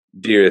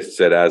Dearest,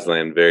 said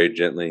Aslan very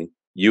gently,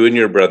 you and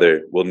your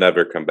brother will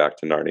never come back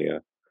to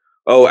Narnia.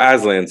 Oh,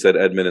 Aslan, said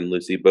Edmund and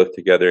Lucy, both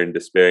together in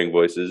despairing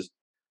voices.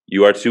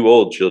 You are too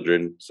old,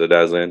 children, said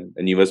Aslan,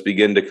 and you must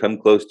begin to come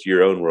close to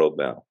your own world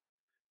now.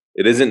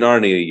 It isn't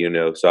Narnia, you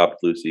know, sobbed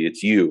Lucy.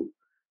 It's you.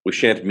 We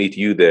shan't meet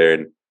you there,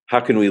 and how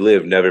can we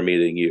live never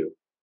meeting you?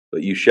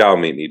 But you shall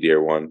meet me,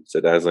 dear one,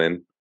 said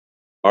Aslan.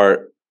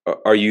 Are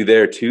are you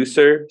there too,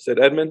 sir? Said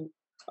Edmund.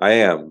 I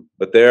am,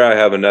 but there I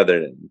have another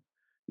name.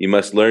 You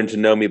must learn to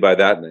know me by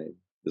that name.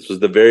 This was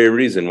the very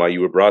reason why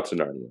you were brought to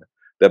Narnia,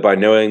 that by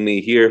knowing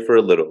me here for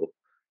a little,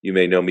 you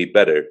may know me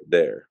better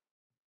there.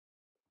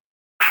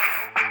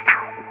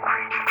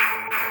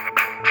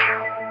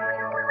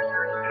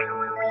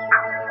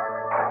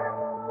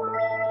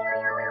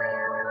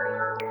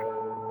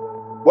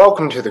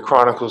 Welcome to the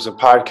Chronicles of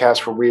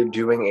Podcast, where we're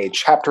doing a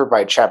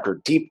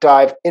chapter-by-chapter deep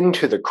dive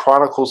into the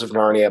Chronicles of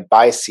Narnia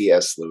by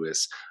C.S.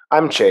 Lewis.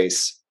 I'm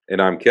Chase.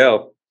 And I'm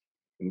Kel.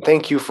 And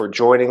thank you for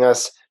joining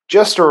us.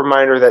 Just a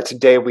reminder that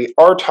today we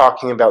are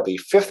talking about the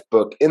fifth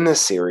book in the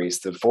series,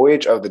 The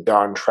Voyage of the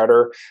Dawn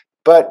Treader,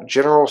 but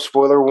general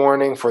spoiler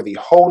warning for the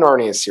whole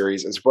Narnia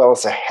series, as well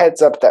as a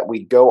heads up that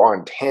we go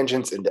on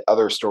tangents into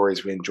other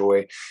stories we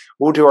enjoy.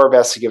 We'll do our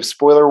best to give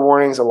spoiler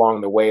warnings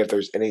along the way if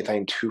there's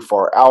anything too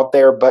far out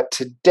there, but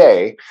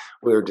today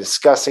we are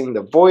discussing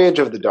The Voyage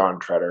of the Dawn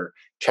Treader,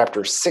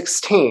 Chapter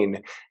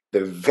 16,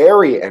 The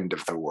Very End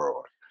of the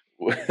World.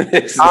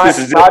 this is Not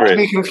different. to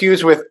be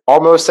confused with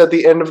Almost at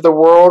the End of the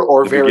World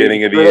or The Very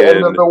beginning of near the the end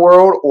end. of the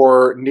world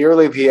or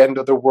nearly the end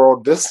of the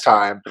world this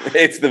time.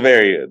 It's the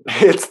very end.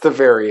 It's the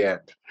very end.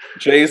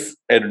 Chase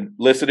and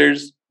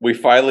listeners, we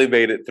finally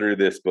made it through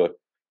this book.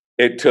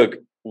 It took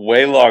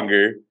way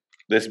longer.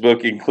 This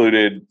book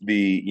included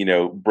the,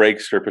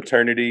 breaks for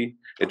paternity.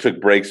 It took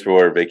breaks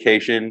for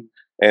vacation,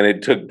 and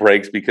it took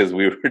breaks because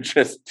we were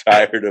just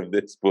tired of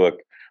this book.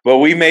 But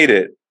we made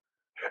it.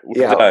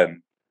 We're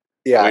done.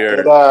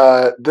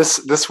 Yeah,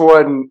 this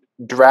one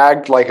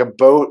dragged like a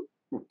boat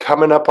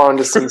coming up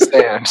onto some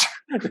sand.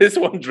 This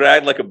one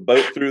dragged like a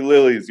boat through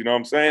lilies. You know what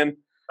I'm saying?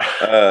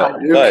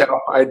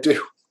 I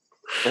do.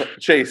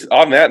 Chase,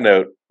 on that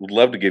note, would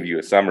love to give you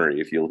a summary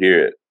if you'll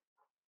hear it.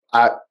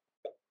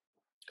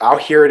 I'll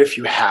hear it if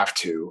you have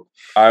to.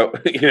 Well,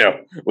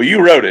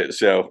 you wrote it,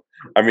 so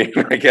I mean,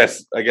 I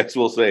guess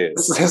we'll say it.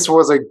 This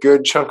was a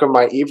good chunk of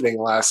my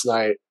evening last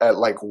night at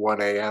like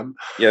 1 a.m.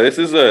 Yeah, this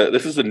is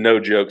a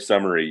no joke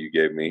summary you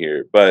gave me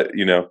here, but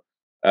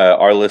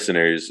our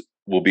listeners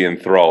will be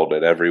enthralled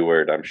at every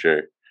word, I'm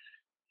sure.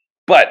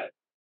 But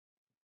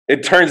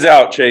it turns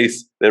out,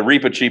 Chase, that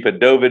Reepicheep had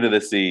dove into the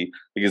sea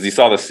because he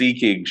saw the Sea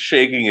King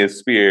shaking his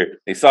spear.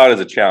 He saw it as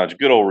a challenge.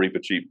 Good old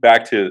Reepicheep,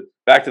 back to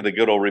the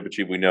good old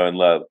Reepicheep we know and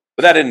love.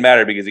 But that didn't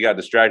matter because he got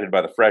distracted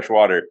by the fresh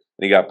water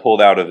and he got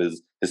pulled out of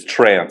his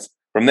trance.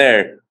 From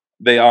there,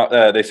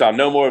 they saw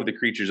no more of the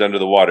creatures under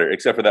the water,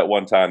 except for that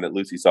one time that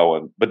Lucy saw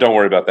one. But don't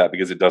worry about that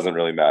because it doesn't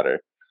really matter.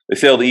 They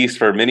sailed east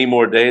for many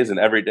more days, and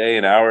every day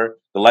and hour,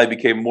 the light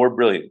became more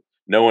brilliant.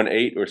 No one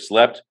ate or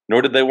slept,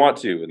 nor did they want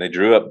to, and they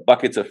drew up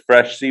buckets of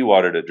fresh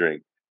seawater to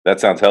drink. That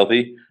sounds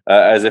healthy,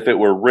 as if it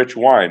were rich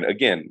wine.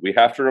 Again, we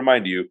have to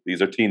remind you,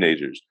 these are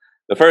teenagers.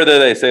 The further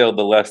they sailed,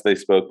 the less they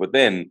spoke. But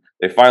then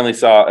they finally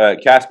saw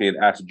Caspian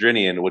asked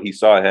Drinian what he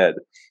saw ahead.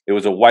 It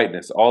was a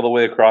whiteness all the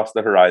way across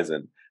the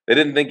horizon. They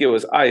didn't think it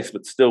was ice,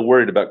 but still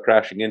worried about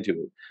crashing into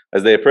it.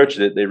 As they approached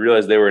it, they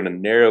realized they were in a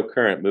narrow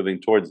current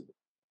moving towards it.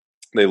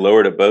 They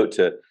lowered a boat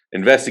to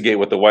investigate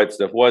what the white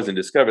stuff was and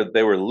discovered that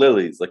they were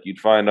lilies like you'd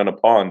find on a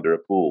pond or a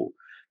pool.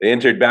 They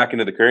entered back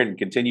into the current and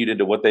continued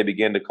into what they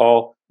began to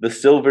call the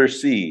Silver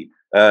Sea,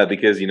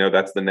 because,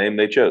 that's the name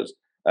they chose.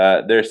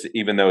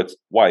 Even though it's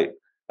white,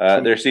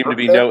 there seemed to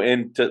be no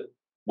end to...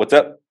 What's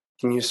up?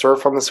 Can you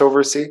surf on the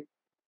Silver Sea?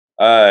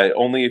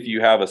 Only if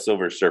you have a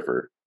silver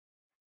surfer.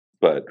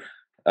 But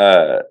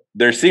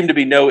there seemed to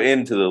be no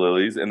end to the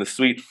lilies, and the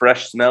sweet,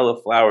 fresh smell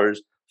of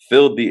flowers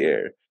filled the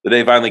air. The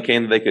day finally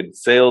came that they could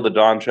sail the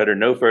Dawn Treader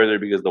no further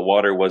because the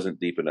water wasn't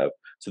deep enough.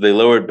 So they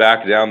lowered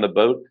back down the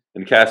boat,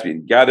 and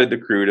Caspian gathered the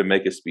crew to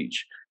make a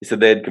speech. He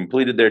said they had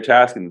completed their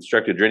task and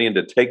instructed Drinian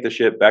to take the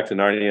ship back to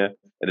Narnia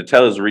and to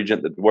tell his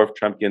regent, the dwarf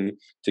Trumpkin,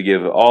 to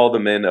give all the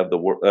men of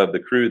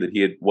the crew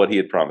what he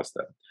had promised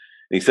them.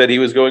 And he said he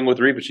was going with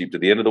Reepicheep to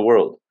the end of the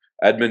world.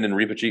 Edmund and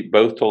Reepicheep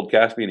both told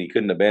Caspian he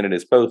couldn't abandon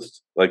his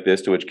post like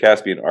this, to which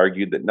Caspian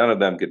argued that none of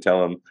them could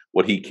tell him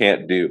what he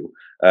can't do,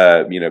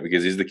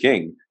 because he's the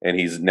king, and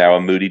he's now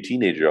a moody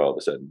teenager all of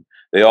a sudden.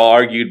 They all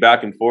argued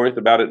back and forth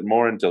about it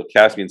more until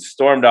Caspian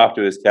stormed off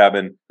to his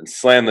cabin and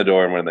slammed the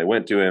door, and when they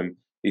went to him,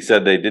 he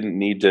said they didn't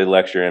need to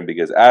lecture him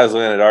because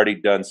Aslan had already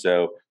done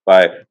so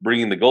by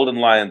bringing the golden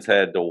lion's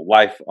head to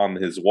life on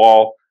his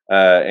wall.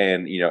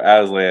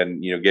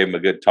 Aslan, gave him a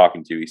good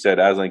talking to. He said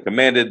Aslan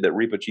commanded that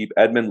Reepicheep,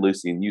 Edmund,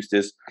 Lucy, and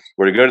Eustace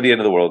were to go to the end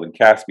of the world, and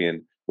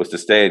Caspian was to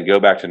stay and go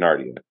back to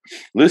Narnia.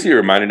 Lucy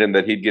reminded him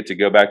that he'd get to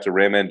go back to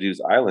Ramandu's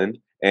island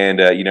and,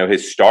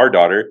 his star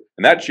daughter,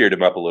 and that cheered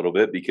him up a little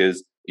bit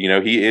because,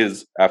 he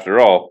is, after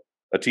all,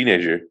 a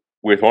teenager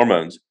with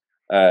hormones.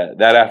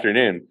 That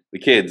afternoon, the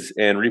kids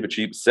and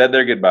Reepicheep said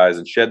their goodbyes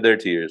and shed their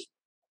tears.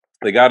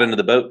 They got into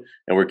the boat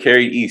and were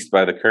carried east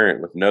by the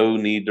current with no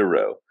need to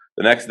row.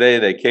 The next day,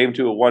 they came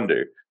to a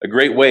wonder. A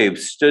great wave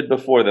stood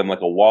before them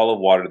like a wall of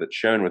water that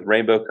shone with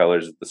rainbow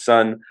colors as the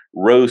sun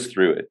rose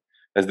through it.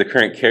 As the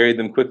current carried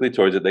them quickly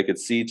towards it, they could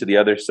see to the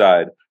other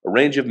side a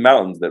range of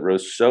mountains that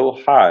rose so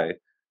high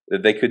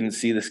that they couldn't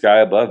see the sky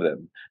above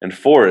them, and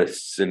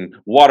forests and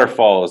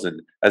waterfalls.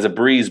 And as a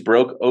breeze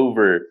broke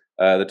over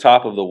the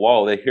top of the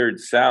wall, they heard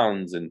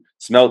sounds and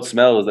smelled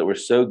smells that were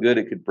so good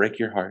it could break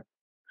your heart.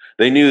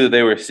 They knew that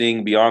they were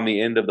seeing beyond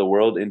the end of the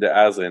world into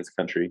Aslan's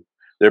country.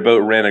 Their boat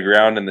ran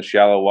aground in the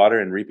shallow water,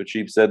 and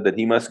Reepicheep said that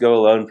he must go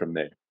alone from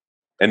there.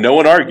 And no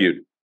one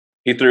argued.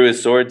 He threw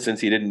his sword since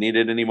he didn't need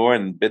it anymore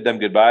and bid them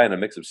goodbye in a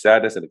mix of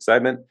sadness and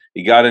excitement.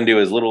 He got into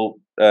his little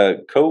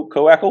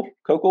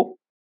coacle?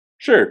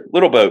 Sure,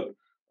 little boat,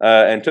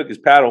 and took his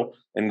paddle,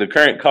 and the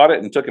current caught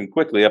it and took him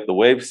quickly up the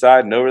wave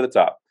side and over the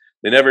top.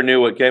 They never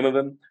knew what came of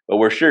him, but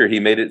we're sure he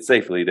made it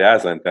safely to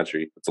Aslan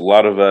country. It's a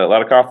lot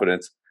of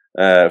confidence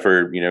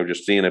for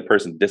just seeing a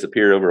person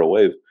disappear over a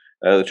wave.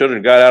 The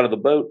children got out of the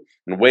boat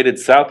and waded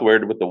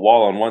southward with the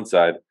wall on one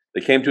side. They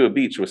came to a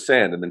beach with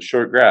sand and then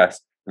short grass,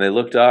 and they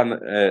looked on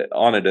it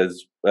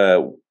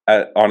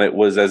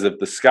was as if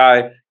the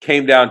sky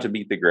came down to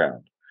meet the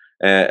ground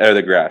or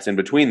the grass. And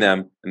between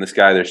them and the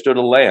sky there stood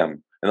a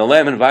lamb, and the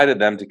lamb invited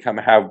them to come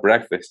have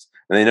breakfast.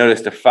 And they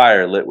noticed a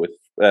fire lit with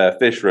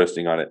fish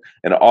roasting on it,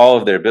 and all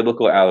of their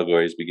biblical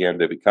allegories began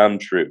to become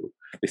true.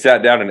 They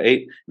sat down and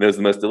ate, and it was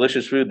the most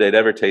delicious food they'd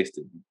ever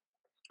tasted,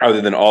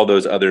 other than all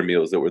those other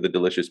meals that were the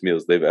delicious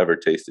meals they've ever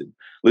tasted.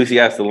 Lucy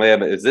asked the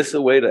lamb, "Is this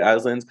the way to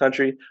Aslan's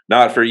country?"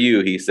 "Not for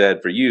you," he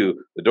said. "For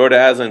you, the door to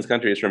Aslan's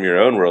country is from your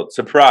own world."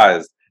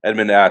 Surprised,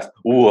 Edmund asked,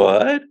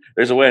 "What?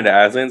 There's a way into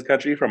Aslan's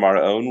country from our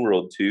own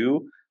world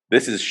too?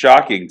 This is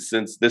shocking,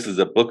 since this is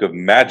a book of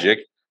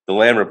magic." The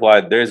lamb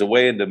replied, "There is a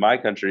way into my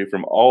country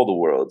from all the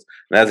worlds."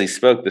 And as he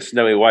spoke, the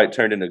snowy white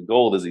turned into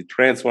gold as he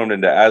transformed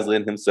into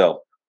Aslan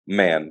himself.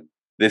 Man,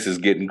 this is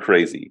getting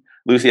crazy.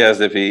 Lucy asked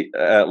if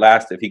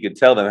he could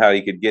tell them how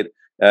he could get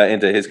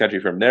into his country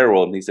from their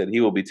world, and he said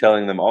he will be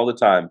telling them all the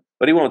time,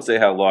 but he won't say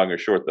how long or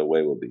short the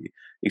way will be.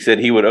 He said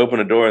he would open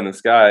a door in the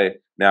sky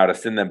now to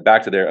send them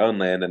back to their own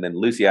land, and then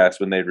Lucy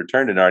asked when they'd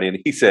return to Narnia, and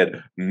he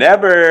said,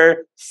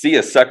 "Never! See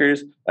ya,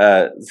 suckers!"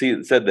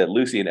 Said that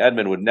Lucy and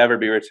Edmund would never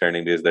be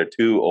returning because they're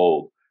too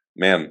old.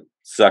 Man,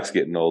 sucks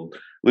getting old.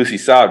 Lucy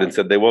sobbed and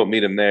said they won't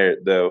meet him there,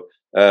 though.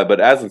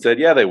 But Aslan said,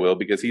 "Yeah, they will,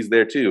 because he's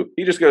there too.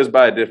 He just goes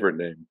by a different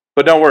name.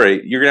 But don't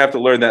worry, you're going to have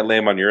to learn that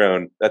name on your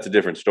own. That's a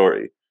different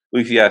story."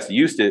 Lucy asked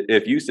Eustace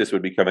if Eustace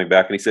would be coming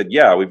back, and he said,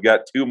 "Yeah, we've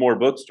got 2 more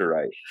books to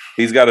write.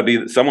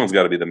 Someone's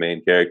got to be the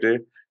main character."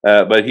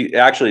 But he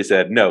actually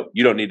said, "No,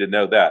 you don't need to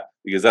know that,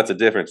 because that's a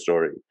different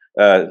story.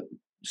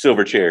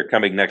 Silver Chair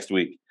coming next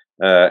week."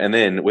 And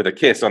then, with a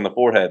kiss on the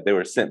forehead, they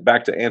were sent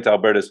back to Aunt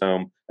Alberta's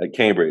home at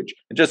Cambridge.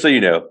 And just so you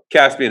know,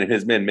 Caspian and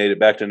his men made it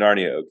back to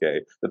Narnia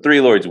okay. The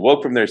 3 lords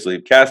woke from their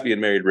sleep.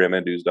 Caspian married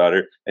Ramandu's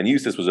daughter, and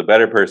Eustace was a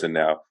better person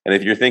now. And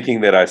if you're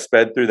thinking that I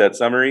sped through that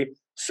summary,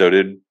 so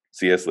did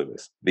C.S.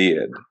 Lewis. The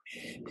end.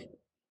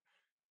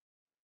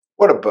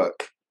 What a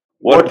book.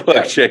 What a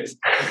book, Chase.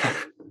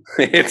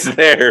 It's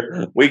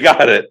there. We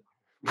got it.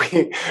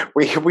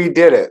 We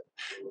did it.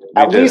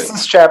 At least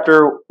this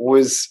chapter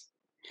was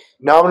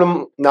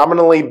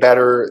nominally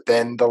better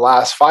than the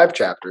last 5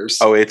 chapters.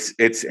 Oh,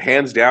 it's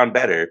hands down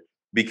better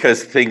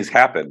because things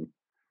happen.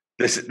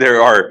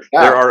 There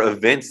are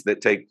events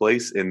that take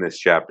place in this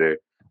chapter.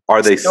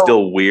 Are they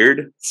still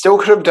weird? Still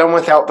could have done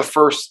without the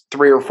first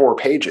 3 or 4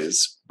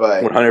 pages,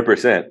 but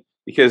 100%.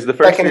 Because the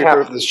first second half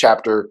of this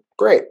chapter,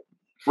 great.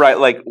 Right,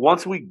 like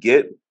once we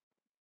get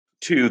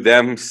to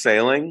them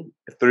sailing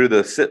through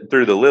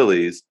the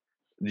lilies,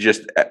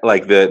 just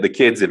like the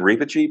kids in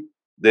Reepicheep,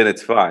 then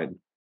it's fine.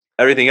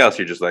 Everything else,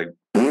 you're just like,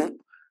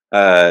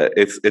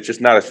 it's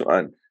just not as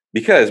fun,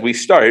 because we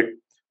start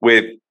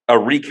with a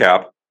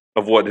recap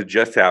of what had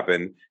just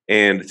happened,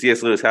 and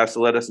C.S. Lewis has to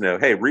let us know,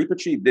 hey,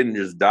 Reepicheep didn't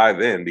just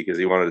dive in because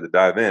he wanted to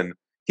dive in.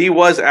 He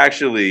was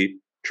actually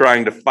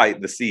trying to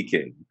fight the Sea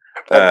King.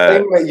 The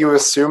thing that you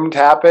assumed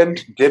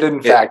happened did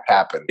in fact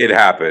happen. It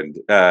happened.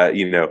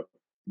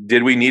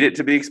 Did we need it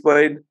to be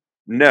explained?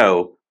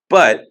 No,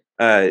 but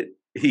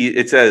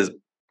it says,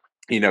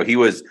 he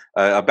was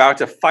about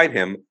to fight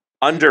him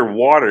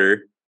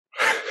underwater,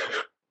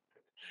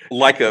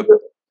 like a.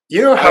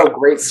 You know how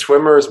great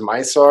swimmers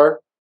mice are?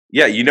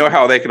 Yeah, you know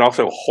how they can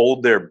also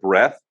hold their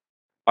breath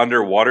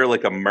underwater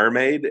like a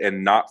mermaid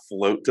and not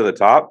float to the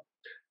top?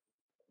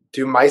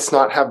 Do mice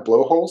not have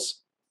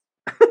blowholes?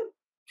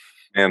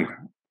 And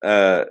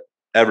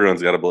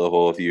everyone's got a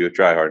blowhole if you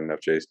try hard enough,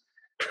 Chase.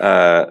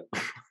 But,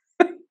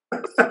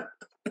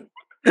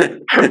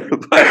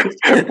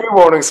 we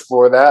won't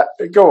explore that.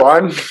 Go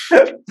on.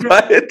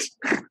 But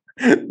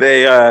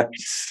they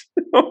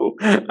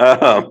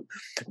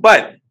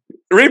but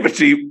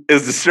Reepicheep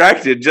is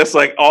distracted, just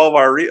like all of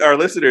our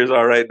listeners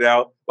are right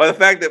now, by the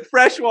fact that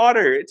fresh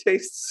water, it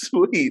tastes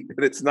sweet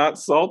and it's not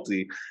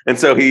salty, and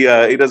so he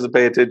doesn't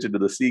pay attention to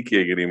the Sea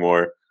King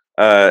anymore.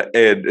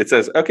 And it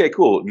says, okay,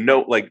 cool.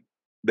 No, like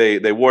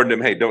they warned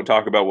him, hey, don't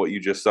talk about what you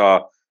just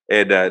saw.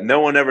 And no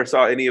one ever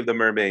saw any of the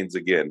mermaids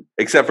again,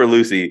 except for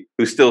Lucy,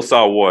 who still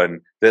saw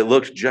one that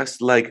looked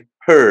just like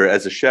her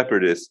as a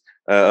shepherdess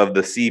of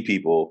the sea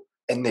people.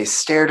 And they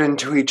stared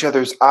into each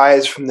other's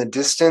eyes from the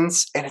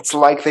distance, and it's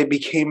like they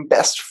became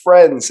best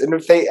friends. And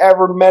if they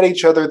ever met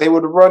each other, they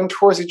would run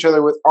towards each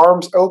other with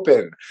arms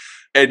open.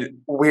 And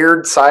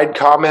weird side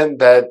comment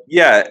that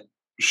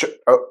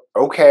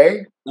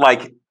okay,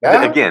 like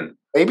again,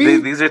 maybe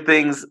these are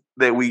things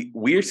that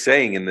we're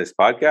saying in this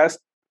podcast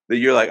that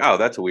you're like, oh,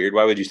 that's weird.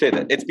 Why would you say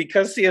that? It's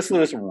because C.S.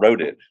 Lewis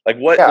wrote it. Like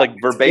what, like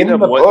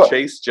verbatim, what book.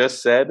 Chase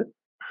just said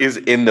is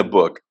in the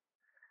book.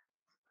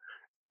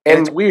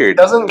 And it's weird. It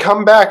doesn't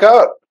come back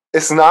up.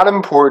 It's not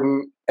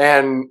important,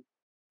 and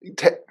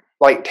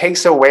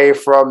takes away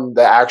from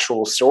the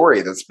actual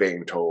story that's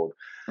being told.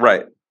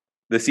 Right.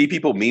 The sea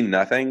people mean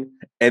nothing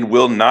and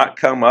will not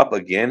come up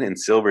again in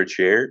Silver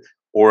Chair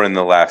or in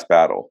the last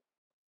battle.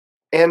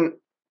 And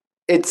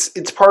it's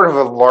part of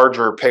a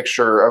larger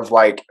picture of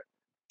like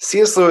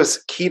C.S.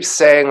 Lewis keeps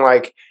saying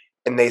like,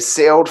 and they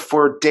sailed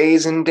for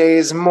days and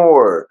days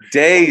more.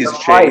 Days,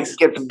 the light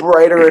gets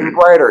brighter and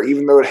brighter,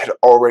 even though it had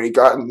already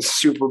gotten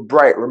super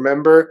bright.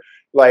 Remember,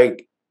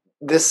 like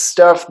this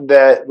stuff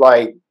that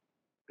like,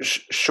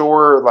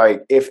 sure,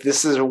 like if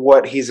this is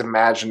what he's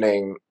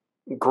imagining,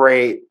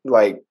 great.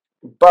 Like,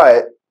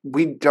 but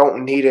we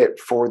don't need it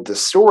for the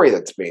story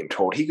that's being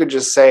told. He could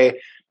just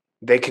say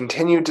they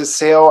continued to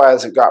sail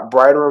as it got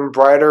brighter and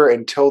brighter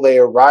until they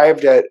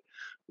arrived at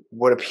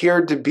what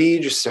appeared to be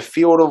just a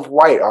field of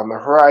white on the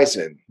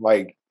horizon.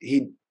 Like,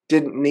 he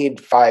didn't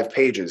need 5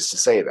 pages to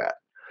say that.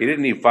 He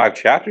didn't need 5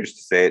 chapters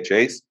to say it,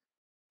 Chase.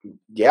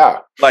 Yeah.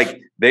 Like,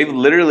 they've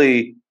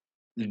literally,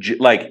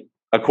 like,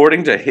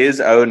 according to his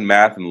own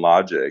math and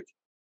logic,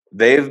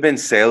 they've been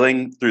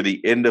sailing through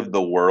the end of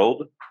the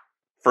world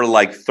for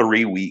like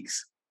 3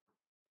 weeks.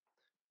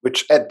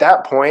 Which at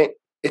that point,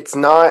 it's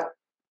not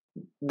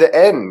the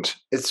end.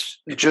 It's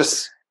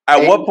just...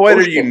 At what point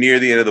are you near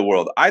the end of the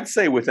world? I'd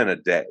say within a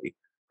day.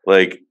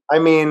 Like, I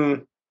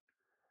mean,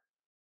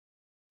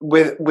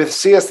 with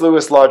C.S.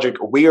 Lewis logic,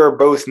 we are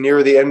both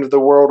near the end of the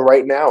world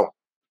right now.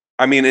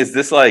 I mean, is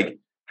this like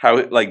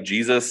how like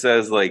Jesus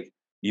says, like,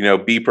 you know,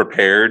 be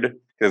prepared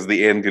because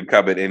the end could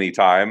come at any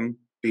time?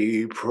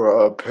 Be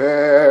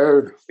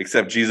prepared.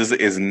 Except Jesus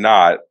is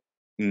not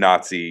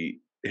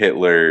Nazi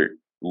Hitler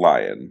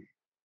lion.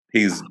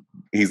 He's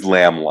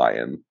Lamb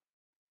Lion.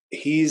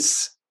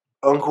 He's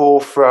Uncle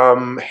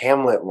from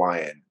Hamlet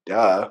Lion.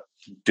 Duh.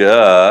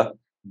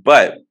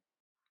 But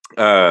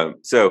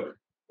so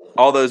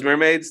all those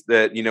mermaids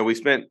that, you know, we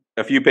spent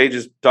a few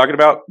pages talking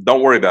about,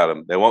 don't worry about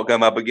them. They won't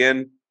come up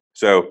again.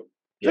 So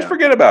just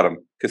forget about them,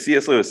 because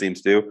C.S. Lewis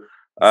seems to.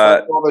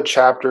 Like all the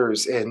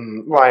chapters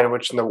in Lion,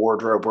 Witch, and the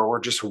Wardrobe where we're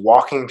just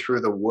walking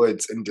through the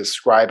woods and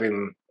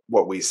describing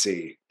what we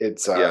see.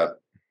 It's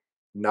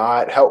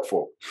not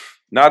helpful.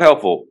 Not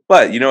helpful.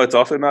 But, you know, it's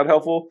also not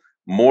helpful.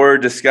 More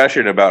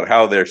discussion about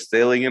how they're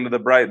sailing into the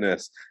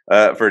brightness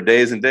for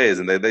days and days,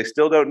 and they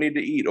still don't need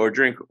to eat or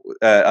drink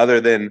other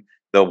than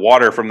the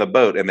water from the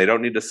boat, and they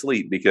don't need to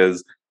sleep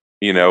because,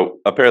 you know,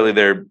 apparently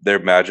they're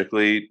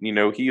magically, you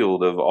know,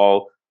 healed of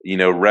all, you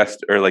know,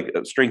 rest or like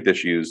strength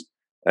issues.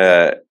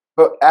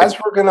 But as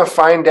we're going to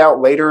find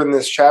out later in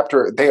this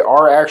chapter, they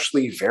are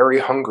actually very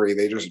hungry.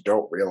 They just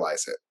don't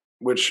realize it,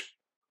 which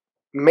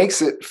makes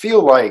it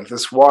feel like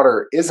this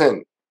water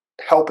isn't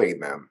helping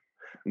them.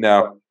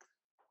 No.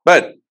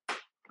 But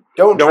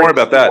don't worry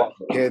about that,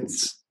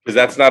 kids, because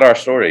that's not our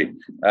story.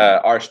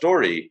 Our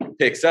story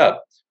picks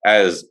up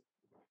as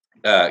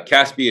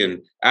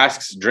Caspian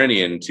asks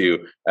Drinian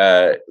to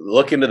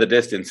look into the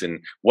distance, and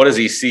what does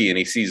he see? And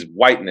he sees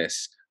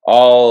whiteness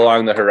all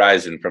along the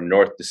horizon from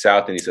north to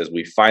south, and he says,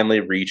 "We finally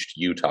reached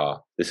Utah.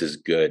 This is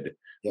good.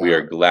 Yeah. We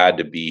are glad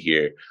to be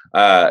here."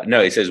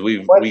 No, he says,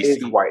 What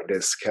is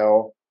whiteness,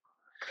 Kel?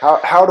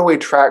 How do we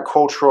track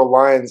cultural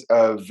lines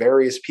of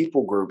various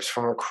people groups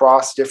from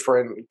across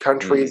different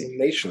countries and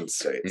nation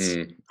states?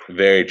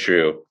 Very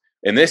true.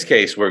 In this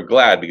case, we're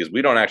glad because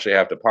we don't actually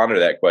have to ponder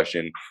that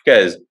question,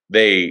 because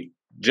they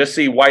just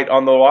see white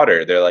on the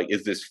water. They're like,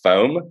 is this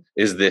foam?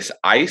 Is this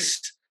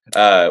ice?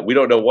 We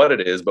don't know what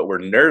it is, but we're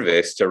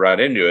nervous to run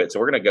into it. So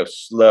we're going to go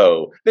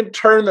slow, then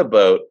turn the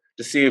boat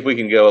to see if we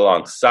can go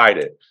alongside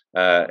it.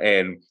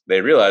 And they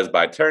realize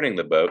by turning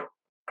the boat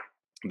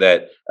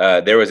that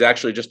there was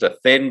actually just a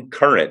thin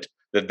current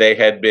that they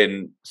had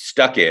been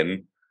stuck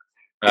in.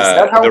 Is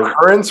that how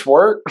currents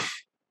work?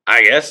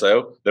 I guess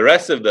so. The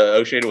rest of the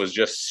ocean was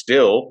just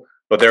still,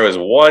 but there was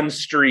one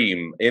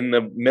stream in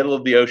the middle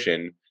of the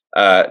ocean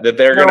that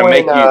they're going to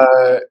make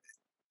you...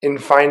 In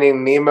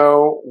Finding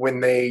Nemo,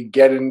 when they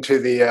get into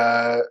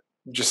the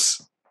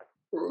just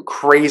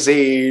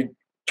crazy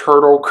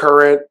turtle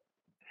current.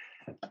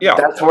 Yeah,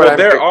 that's what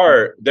there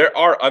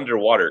are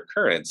underwater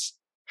currents.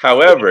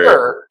 However...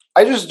 Sure.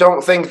 I just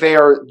don't think they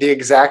are the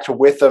exact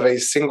width of a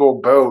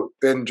single boat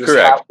and just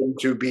happen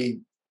to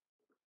be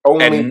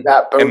only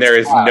that boat. And there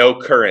is no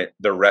current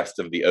the rest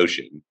of the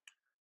ocean.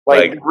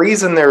 Like, the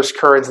reason there's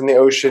currents in the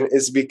ocean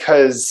is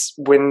because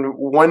when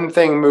one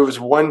thing moves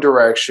one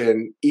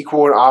direction,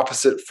 equal and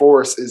opposite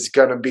force is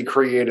going to be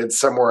created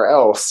somewhere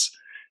else.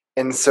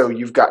 And so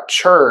you've got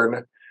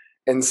churn.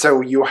 And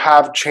so you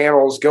have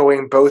channels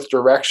going both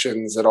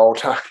directions at all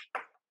times.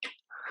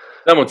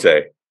 Some would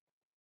say,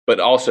 but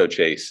also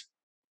Chase,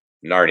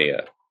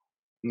 Narnia.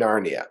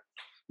 Narnia.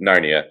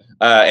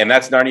 And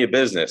that's Narnia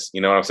business.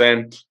 You know what I'm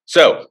saying?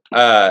 So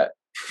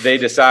they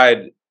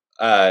decide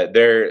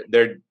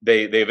they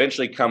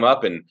eventually come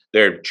up and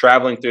they're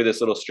traveling through this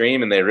little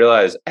stream and they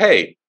realize,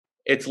 hey,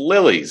 it's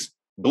lilies,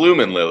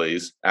 blooming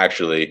lilies,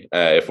 actually,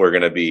 if we're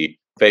going to be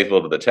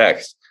faithful to the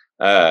text.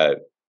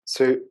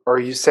 So are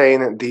you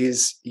saying that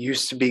these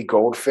used to be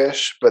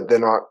goldfish, but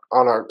then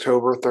on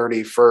October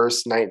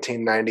 31st,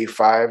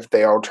 1995,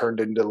 they all turned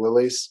into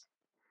lilies?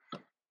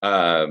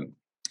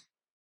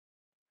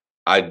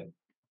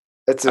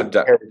 It's a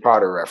Harry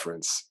Potter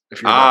reference.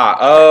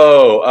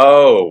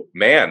 Oh,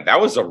 man,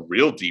 that was a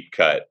real deep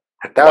cut.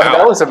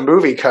 That was a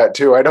movie cut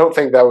too. I don't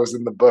think that was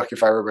in the book,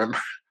 if I remember.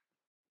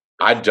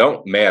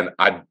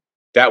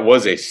 That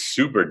was a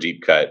super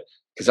deep cut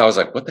because I was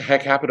like, what the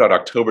heck happened on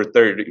October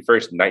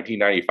 31st,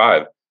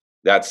 1995?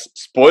 That's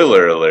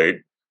spoiler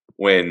alert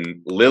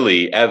when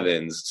Lily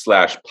Evans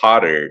 /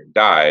 Potter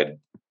died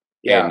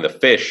and the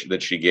fish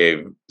that she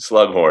gave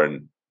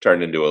Slughorn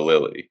turned into a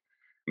lily.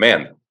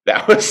 Man,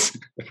 that was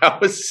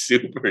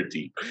super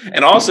deep.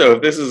 And also,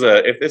 if this is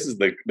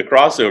the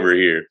crossover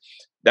here,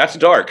 that's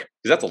dark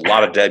because that's a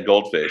lot of dead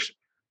goldfish.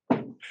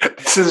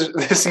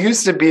 This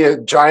used to be a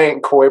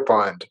giant koi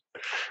pond.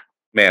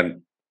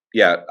 Man,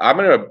 yeah, I'm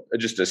gonna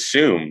just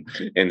assume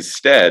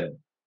instead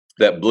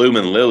that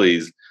Bloomin'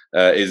 Lilies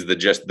is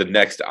the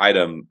next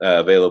item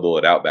available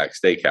at Outback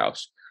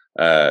Steakhouse,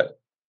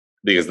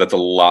 because that's a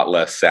lot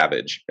less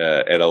savage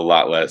and a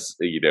lot less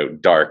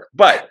dark.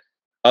 But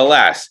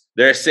alas,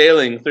 they're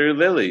sailing through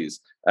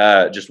lilies,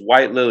 just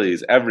white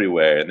lilies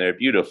everywhere, and they're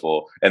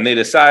beautiful. And they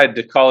decide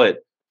to call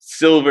it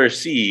Silver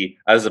Sea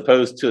as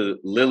opposed to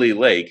Lily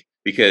Lake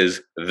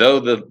because though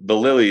the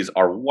lilies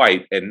are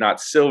white and not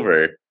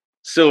silver,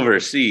 Silver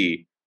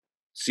Sea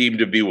seemed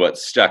to be what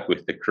stuck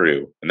with the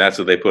crew, and that's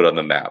what they put on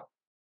the map.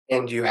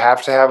 And you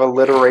have to have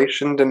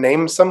alliteration to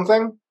name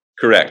something?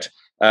 Correct.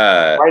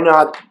 Why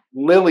not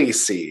Lily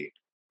Sea?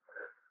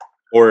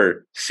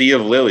 Or Sea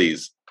of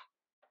Lilies.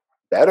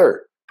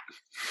 Better.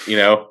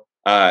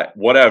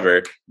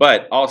 Whatever.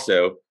 But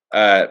also,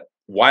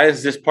 why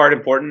is this part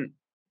important?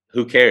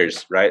 Who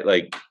cares, right?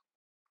 Like,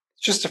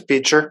 it's just a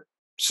feature.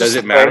 Does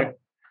it matter?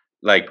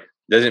 Like,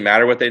 does it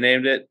matter what they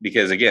named it?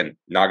 Because again,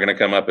 not going to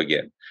come up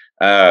again.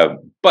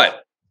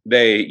 But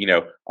they,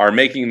 are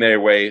making their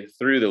way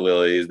through the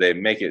lilies. They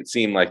make it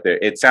seem like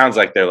it sounds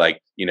like they're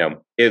like,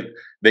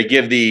 they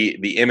give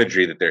the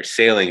imagery that they're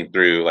sailing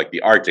through like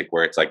the Arctic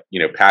where it's like,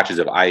 patches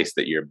of ice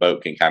that your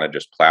boat can kind of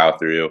just plow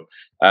through.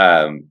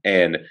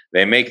 And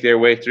they make their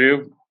way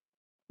through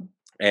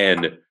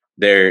and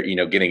they're,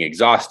 getting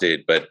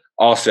exhausted, but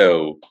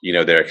also,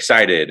 they're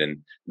excited and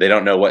they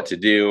don't know what to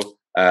do.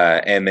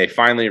 And they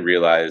finally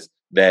realize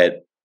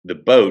that the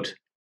boat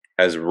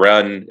has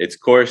run its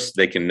course.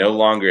 They can no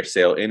longer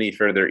sail any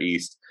further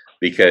east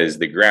because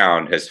the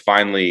ground has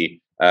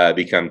finally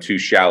become too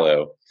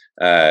shallow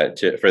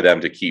for them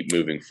to keep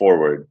moving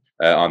forward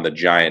on the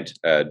giant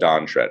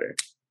Dawn Treader.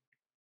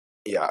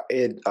 Yeah,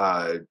 it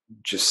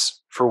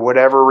just for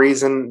whatever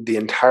reason, the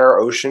entire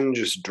ocean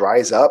just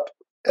dries up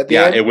at the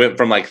end. It went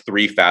from like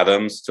 3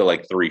 fathoms to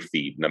like 3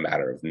 feet in a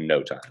matter of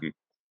no time.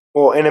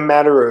 Well, in a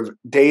matter of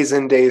days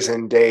and days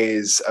and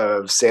days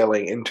of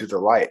sailing into the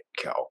light,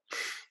 Kel.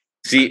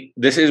 See,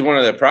 this is one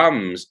of the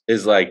problems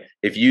is like,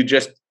 if you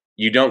just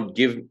say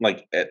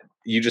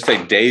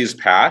days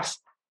pass,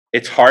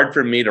 it's hard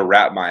for me to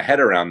wrap my head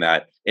around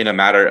that in a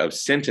matter of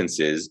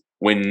sentences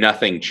when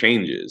nothing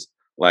changes.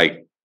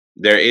 Like,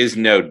 there is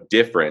no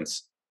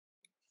difference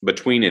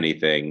between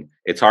anything.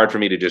 It's hard for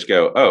me to just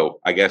go, oh,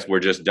 I guess we're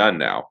just done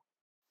now.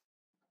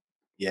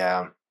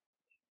 Yeah.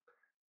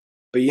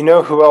 But you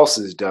know who else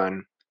is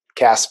done?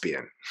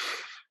 Caspian.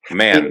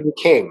 Man. The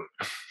king.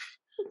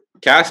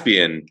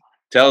 Caspian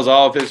tells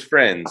all of his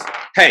friends,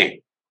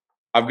 hey,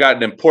 I've got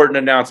an important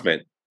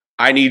announcement.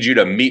 I need you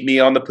to meet me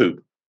on the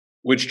poop,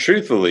 which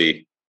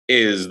truthfully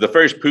is the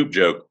first poop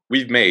joke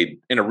we've made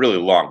in a really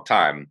long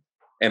time.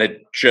 And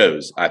it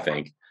shows, I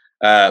think.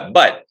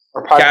 But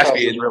our podcast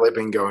has really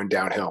been going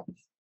downhill.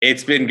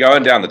 It's been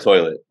going down the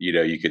toilet,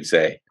 you could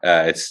say.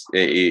 It's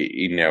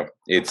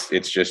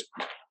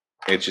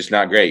just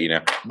not great,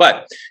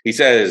 But he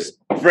says,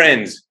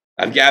 friends,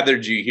 I've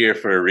gathered you here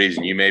for a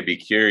reason. You may be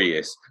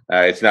curious.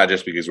 It's not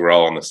just because we're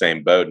all on the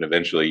same boat and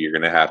eventually you're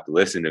going to have to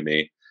listen to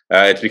me.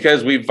 It's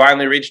because we've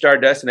finally reached our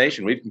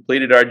destination. We've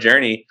completed our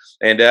journey.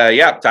 And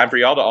time for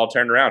y'all to all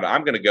turn around.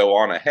 I'm going to go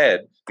on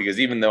ahead because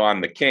even though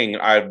I'm the king,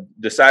 I've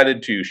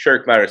decided to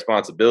shirk my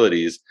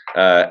responsibilities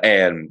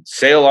and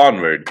sail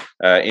onward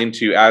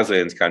into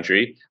Aslan's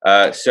country.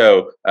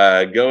 So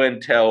go and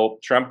tell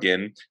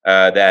Trumpkin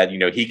that,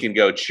 he can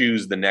go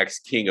choose the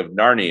next king of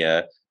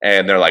Narnia.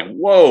 And they're like,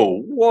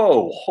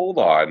 whoa, hold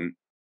on.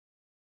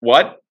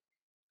 What?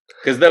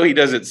 Because though he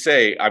doesn't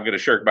say, I'm going to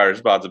shirk my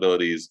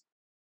responsibilities,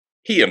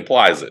 he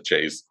implies it,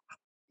 Chase.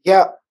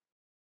 Yeah.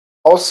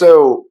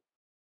 Also,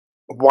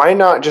 why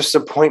not just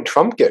appoint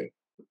Trumpkin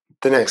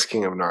the next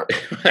king of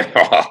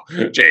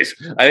Narnia? Chase,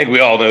 I think we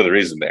all know the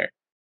reason there.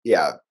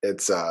 Yeah,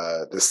 it's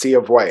the Sea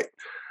of White.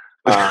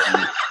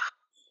 Oh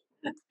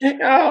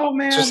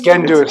man, just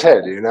getting to its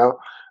head, you know.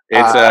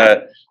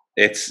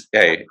 It's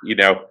hey, you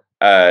know,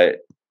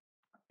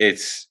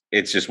 it's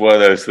just one of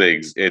those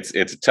things. It's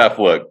a tough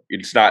look.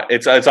 It's not.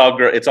 It's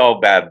all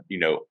bad, you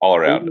know, all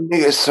around.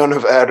 Only a son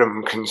of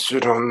Adam can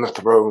sit on the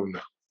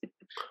throne.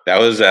 That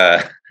was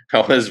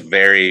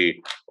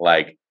very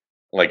like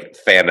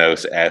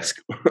Thanos-esque,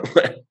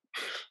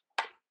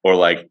 or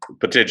like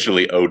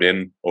potentially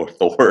Odin or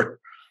Thor.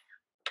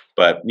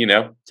 But you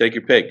know, take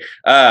your pick.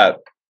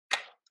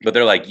 But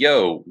they're like,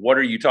 yo, what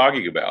are you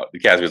talking about? The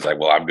Caspian's like,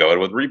 well, I'm going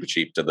with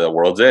Reepicheep to the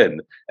world's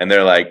end. And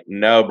they're like,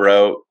 no,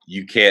 bro,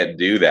 you can't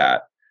do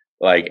that.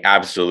 Like,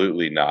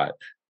 absolutely not.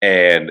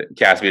 And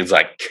Caspian's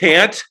like,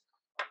 can't?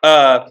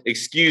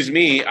 Excuse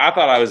me, I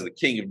thought I was the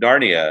king of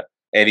Narnia.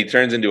 And he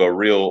turns into a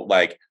real,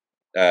 like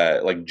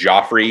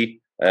Joffrey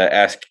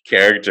esque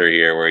character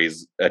here, where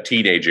he's a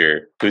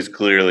teenager who's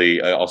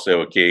clearly also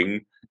a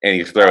king, and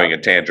he's throwing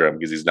a tantrum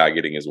because he's not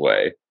getting his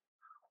way.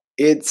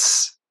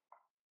 It's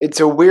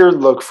a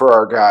weird look for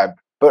our guy,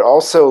 but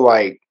also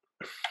like,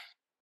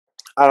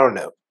 I don't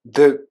know,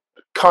 the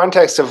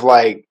context of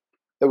like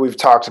that we've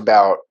talked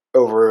about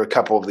over a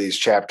couple of these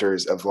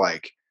chapters of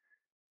like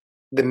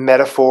the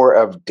metaphor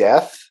of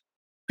death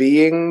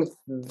being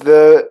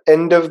the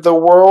end of the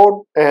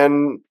world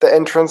and the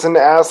entrance into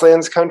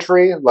Aslan's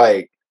country,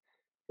 like,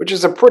 which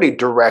is a pretty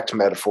direct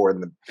metaphor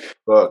in the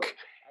book.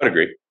 I would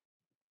agree.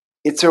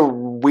 It's a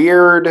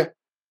weird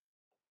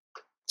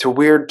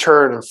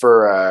turn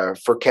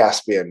for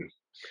Caspian.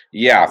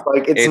 Yeah,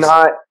 like it's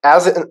not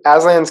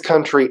Aslan's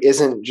country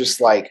isn't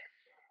just like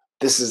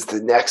this is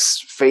the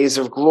next phase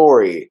of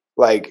glory.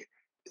 Like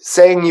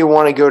saying you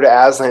want to go to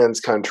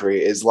Aslan's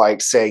country is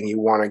like saying you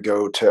want to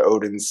go to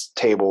Odin's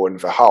table in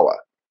Valhalla.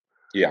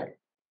 Yeah,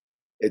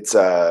 it's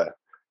a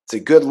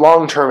good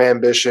long-term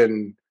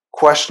ambition,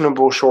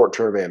 questionable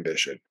short-term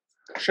ambition.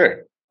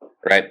 Sure,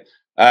 right.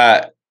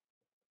 But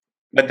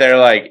they're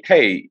like,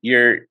 hey,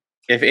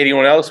 if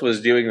anyone else was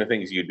doing the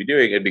things you'd be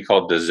doing, it'd be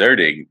called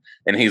deserting.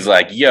 And he's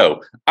like,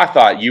 yo, I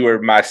thought you were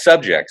my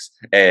subjects.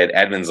 And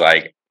Edmund's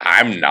like,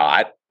 I'm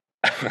not.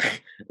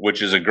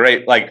 Which is a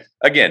great, like,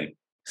 again,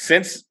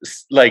 since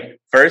like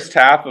first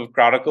half of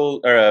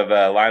Chronicle or of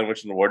Lion,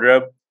 Witch, and the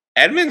Wardrobe,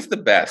 Edmund's the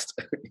best.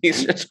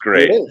 He's just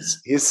great. He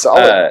is. He's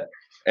solid.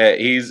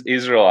 He's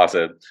real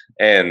awesome.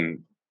 And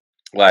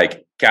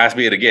like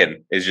Caspian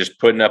again is just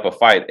putting up a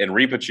fight, and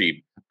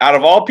Reepicheep, out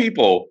of all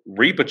people,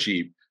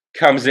 Reepicheep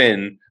comes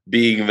in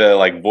being the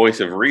like voice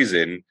of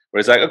reason, where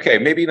it's like, okay,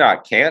 maybe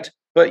not can't,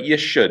 but you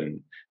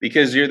shouldn't,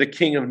 because you're the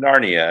king of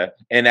Narnia,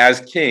 and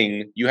as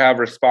king, you have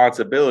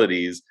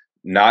responsibilities,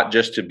 not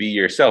just to be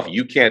yourself.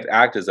 You can't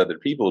act as other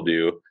people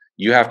do.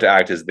 You have to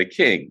act as the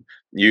king.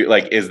 You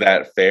like, is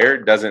that fair?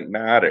 Doesn't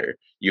matter.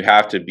 You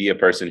have to be a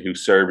person who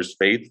serves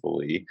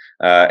faithfully,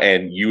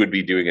 and you would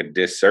be doing a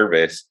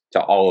disservice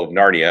to all of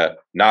Narnia,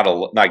 not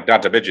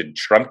to mention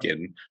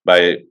Trumpkin,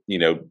 by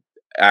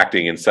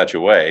acting in such a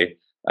way.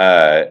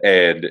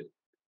 And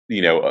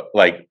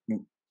like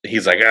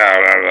he's like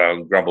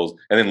grumbles,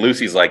 and then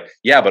Lucy's like,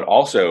 yeah, but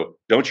also,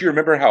 don't you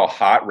remember how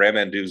hot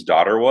Ramandu's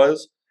daughter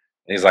was?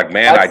 And he's like,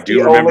 man, I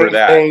do remember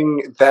that.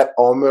 Thing that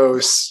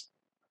almost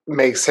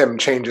makes him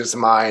change his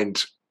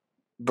mind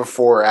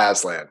before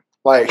Aslan,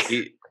 like.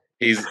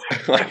 He's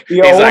like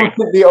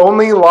the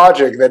only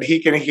logic that he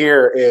can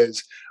hear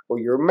is, well,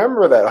 you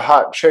remember that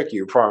hot chick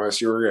you promised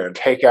you were going to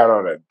take out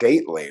on a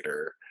date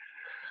later.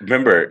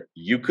 Remember,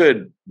 you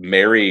could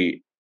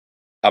marry,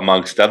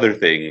 amongst other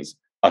things,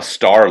 a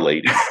star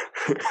lady.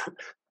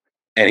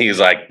 And he's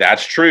like,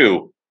 that's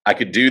true. I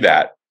could do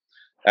that.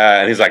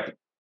 And he's like,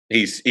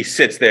 he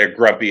sits there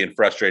grumpy and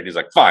frustrated. He's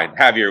like, fine,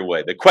 have your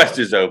way. The quest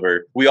is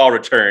over. We all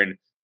return.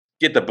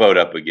 Get the boat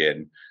up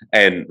again.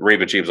 And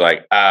Reepicheep's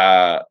like,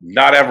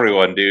 not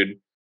everyone, dude.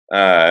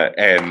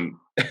 And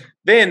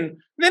then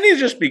he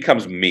just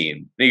becomes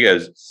mean. He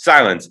goes,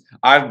 silence.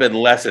 I've been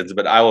lessons,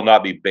 but I will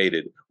not be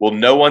baited. Will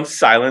no one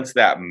silence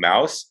that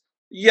mouse?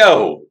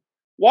 Yo,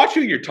 watch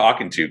who you're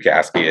talking to,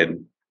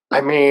 Caspian.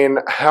 I mean,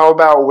 how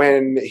about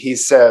when he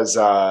says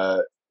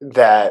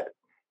that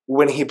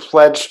when he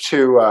pledged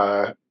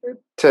to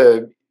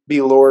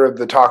be Lord of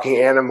the Talking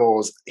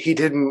Animals, he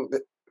didn't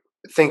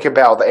think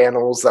about the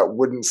animals that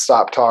wouldn't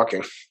stop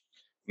talking.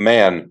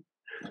 Man,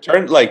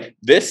 like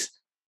this,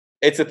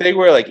 it's a thing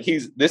where like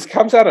this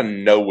comes out of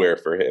nowhere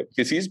for him,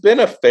 because he's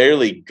been a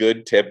fairly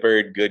good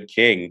tempered, good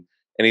king,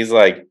 and he's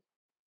like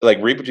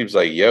Reepicheep's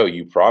like, yo,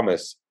 you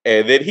promise,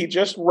 and then he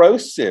just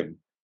roasts him.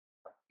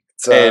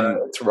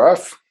 It's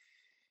rough.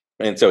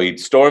 And so he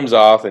storms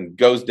off and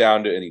goes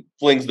down and he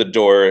flings the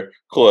door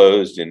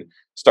closed and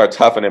starts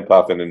huffing and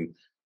puffing, and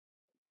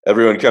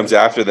everyone comes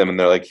after them and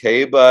they're like,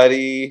 hey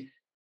buddy,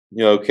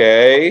 you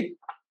okay?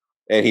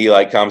 And he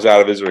like comes out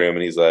of his room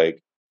and he's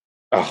like,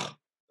 Oh,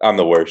 I'm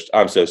the worst.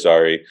 I'm so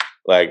sorry.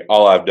 Like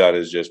all I've done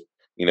is just,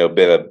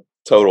 been a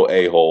total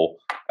a-hole.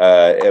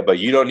 But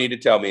you don't need to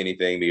tell me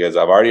anything because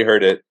I've already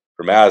heard it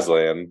from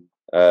Aslan.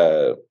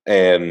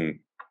 And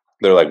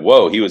they're like,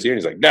 whoa, he was here. And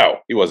he's like, no,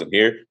 he wasn't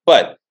here.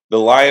 But the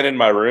lion in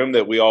my room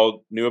that we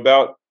all knew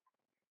about,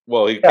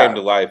 well, he came Yeah.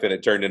 to life and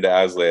it turned into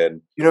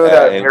Aslan. You know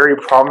that And very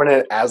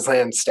prominent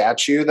Aslan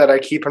statue that I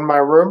keep in my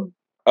room?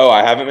 oh,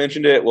 I haven't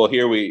mentioned it. Well,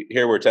 here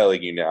we're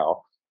telling you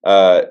now.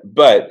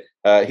 But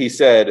he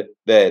said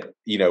that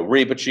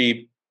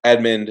Reepicheep,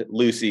 Edmund,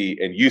 Lucy,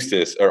 and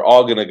Eustace are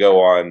all going to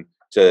go on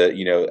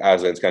to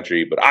Aslan's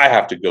country, but I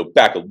have to go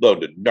back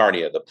alone to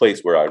Narnia, the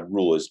place where I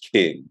rule as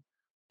king.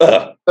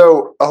 Ugh.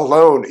 So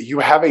alone, you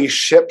have a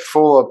ship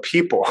full of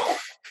people.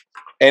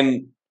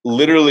 And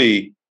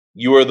literally,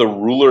 you are the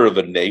ruler of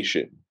a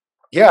nation.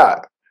 Yeah,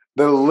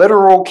 the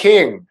literal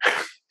king.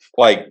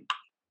 Like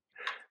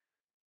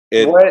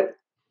it.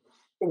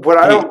 What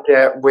I don't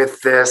get with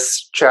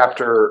this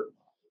chapter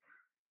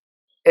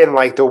and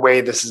like the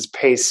way this is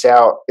paced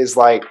out is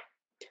like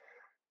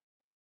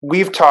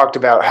we've talked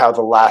about how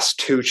the last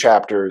two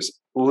chapters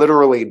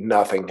literally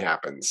nothing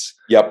happens.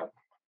 Yep.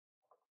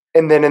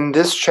 And then in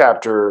this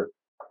chapter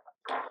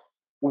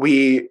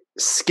we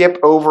skip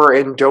over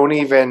and don't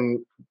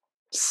even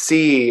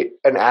see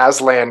an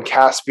Aslan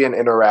Caspian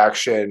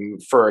interaction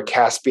for a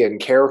Caspian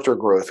character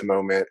growth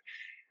moment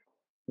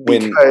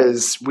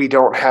because we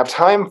don't have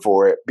time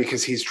for it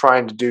because he's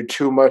trying to do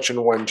too much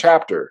in one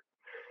chapter.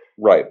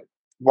 Right.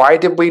 Why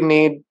did we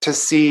need to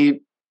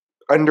see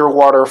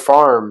underwater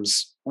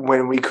farms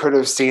when we could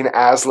have seen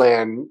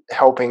Aslan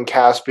helping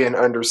Caspian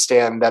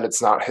understand that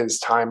it's not his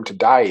time to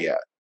die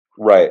yet?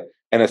 Right.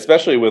 And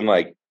especially when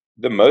like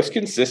the most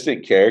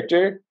consistent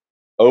character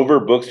over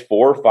books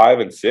 4, 5,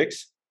 and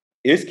 6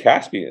 is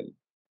Caspian.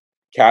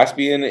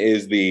 Caspian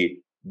is the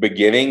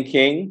beginning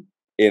king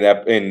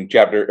in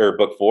chapter or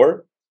book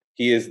 4.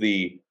 He is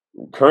the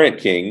current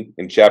king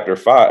in chapter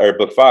 5 or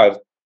book 5,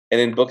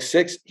 and in book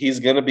 6 he's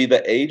going to be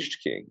the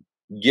aged king.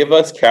 Give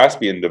us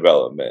Caspian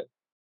development.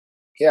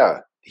 Yeah,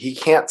 he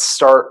can't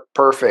start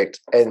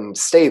perfect and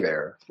stay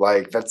there.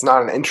 Like that's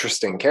not an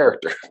interesting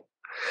character.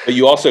 But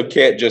you also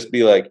can't just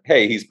be like,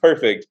 "Hey, he's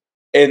perfect,"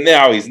 and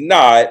now he's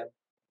not.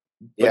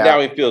 But now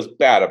he feels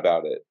bad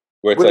about it.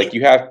 Where it's like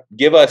you have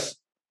give us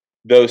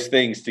those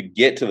things to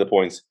get to the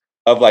points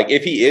of like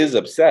if he is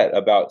upset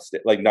about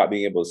like not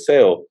being able to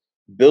sail,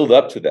 build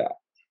up to that.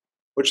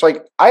 Which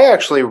like I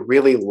actually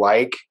really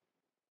like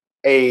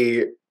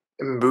a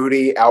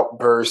moody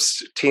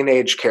outburst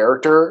teenage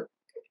character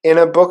in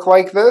a book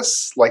like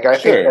this. Like I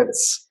think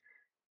that's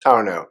I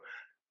don't know.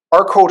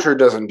 Our culture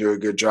doesn't do a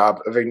good job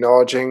of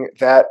acknowledging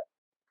that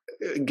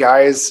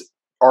guys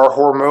are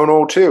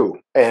hormonal too.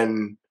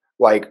 And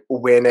like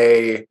when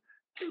a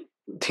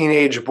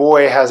teenage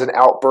boy has an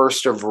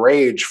outburst of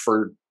rage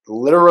for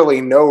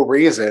literally no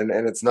reason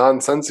and it's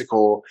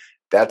nonsensical,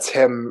 that's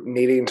him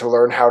needing to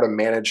learn how to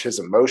manage his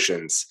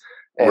emotions.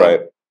 And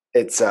right.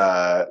 It's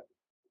the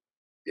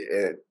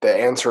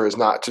answer is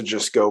not to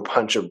just go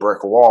punch a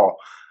brick wall,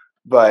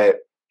 but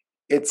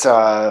it's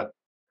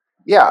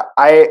yeah,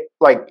 I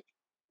like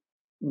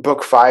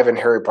book 5 in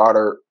Harry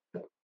Potter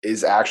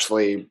is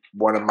actually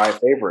one of my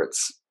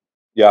favorites.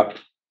 Yeah.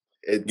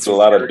 It's a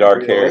lot of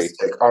dark Harry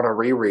on a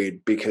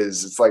reread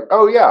because it's like,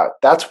 oh yeah,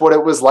 that's what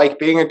it was like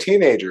being a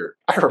teenager.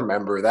 I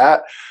remember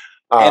that.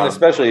 And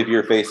especially if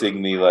you're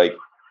facing the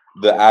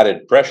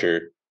added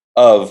pressure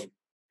of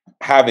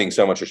having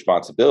so much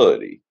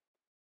responsibility.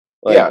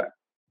 Like, yeah.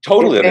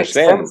 Totally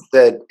understand sense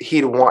that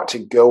he'd want to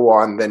go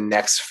on the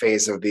next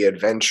phase of the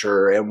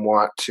adventure and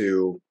want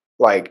to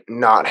like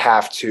not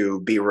have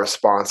to be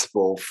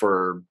responsible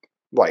for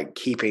like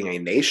keeping a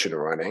nation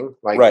running.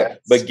 Like right.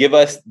 But give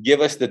us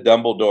the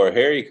Dumbledore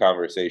Harry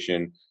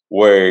conversation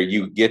where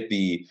you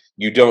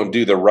don't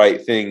do the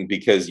right thing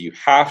because you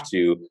have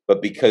to,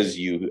 but because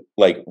you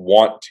like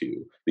want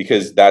to,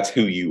 because that's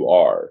who you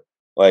are.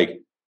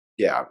 Like,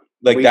 yeah,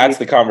 like that's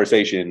the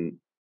conversation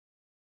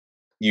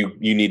you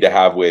need to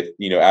have with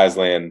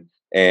Aslan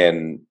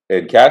and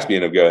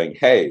Caspian of going,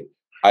 hey,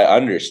 I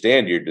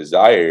understand your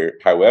desire,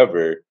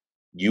 however,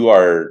 you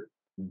are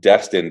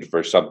destined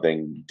for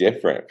something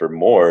different, for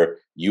more.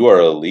 You are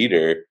a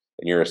leader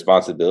and your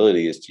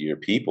responsibility is to your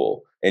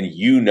people, and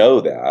you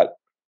know that.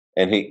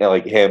 And he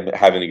like him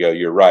having to go,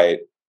 you're right,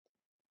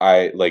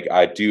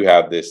 I do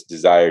have this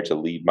desire to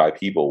lead my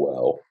people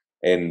well,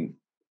 and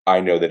I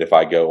know that if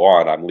I go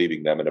on, I'm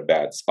leaving them in a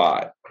bad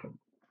spot.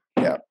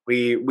 Yeah,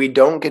 we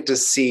don't get to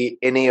see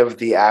any of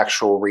the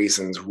actual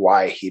reasons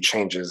why he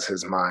changes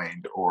his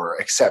mind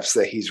or accepts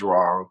that he's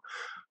wrong,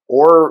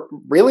 or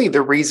really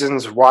the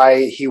reasons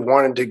why he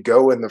wanted to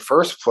go in the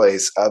first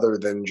place, other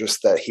than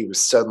just that he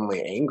was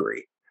suddenly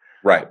angry.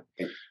 Right.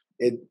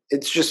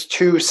 It's just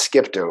too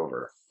skipped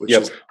over.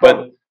 Yep.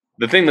 But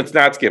the thing that's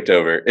not skipped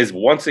over is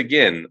once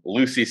again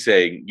Lucy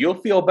saying,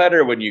 "You'll feel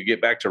better when you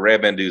get back to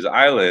Rabandu's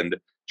island."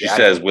 She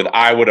says, "With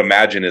I would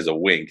imagine" is a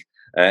wink.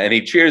 And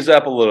he cheers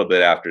up a little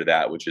bit after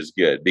that, which is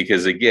good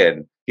because,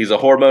 again, he's a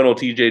hormonal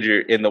teenager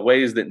in the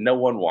ways that no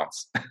one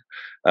wants.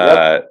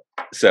 Yep.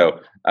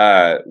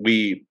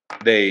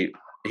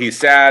 He's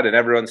sad and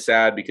everyone's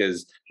sad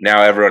because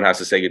now everyone has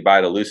to say goodbye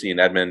to Lucy and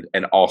Edmund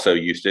and also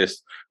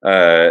Eustace.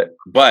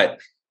 But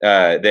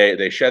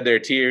they shed their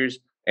tears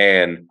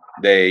and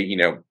they,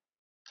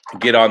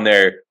 get on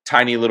their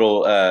tiny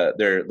little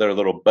their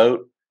little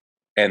boat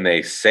and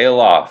they sail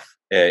off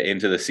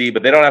into the sea,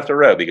 but they don't have to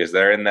row because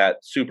they're in that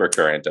super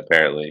current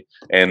apparently.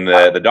 And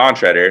the Dawn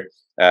Treader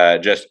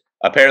just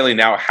apparently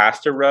now has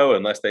to row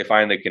unless they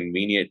find a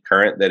convenient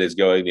current that is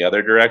going the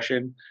other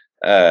direction.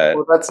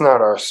 Well, that's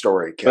not our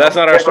story, Kel. But that's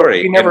not our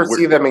story. We never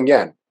see them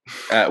again.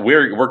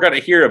 We're going to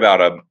hear about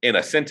them in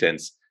a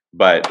sentence,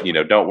 but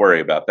don't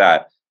worry about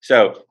that.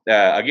 So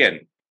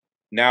again,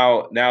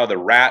 now the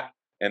rat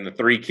and the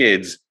three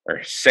kids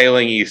are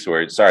sailing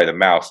eastward. Sorry, the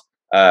mouse,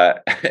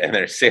 and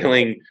they're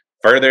sailing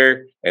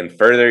further and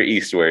further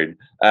eastward.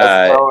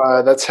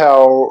 That's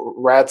how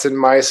rats and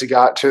mice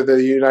got to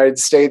the United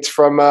States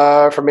from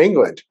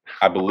England.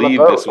 I believe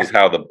this was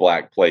how the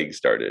Black Plague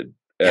started,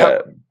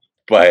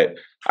 but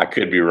I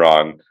could be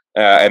wrong.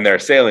 And they're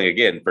sailing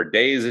again for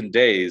days and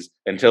days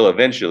until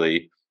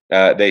eventually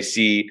they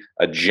see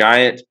a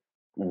giant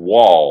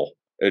wall,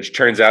 which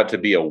turns out to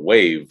be a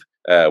wave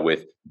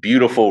with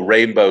beautiful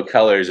rainbow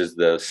colors as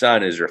the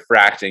sun is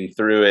refracting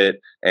through it.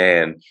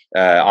 And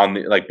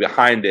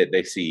behind it,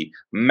 they see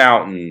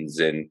mountains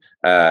and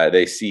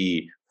they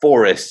see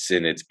forests,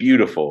 and it's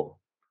beautiful.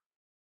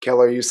 Kel,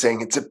 are you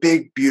saying it's a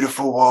big,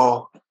 beautiful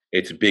wall?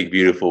 It's a big,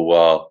 beautiful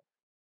wall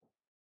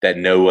that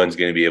no one's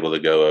going to be able to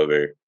go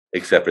over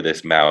except for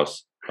this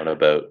mouse on a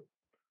boat.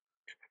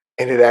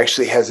 And it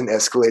actually has an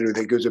escalator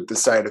that goes up the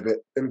side of it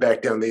and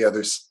back down the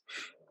others.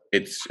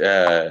 It's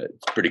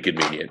pretty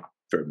convenient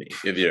for me,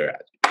 if you're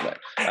at.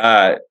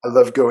 I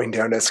love going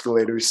down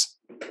escalators.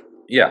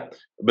 Yeah,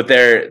 but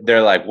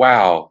they're like,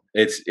 wow,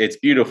 it's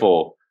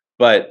beautiful,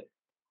 but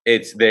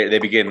they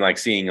begin like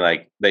seeing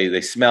like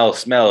they smell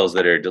smells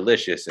that are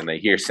delicious and they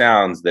hear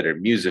sounds that are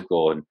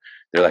musical, and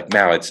they're like,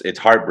 now it's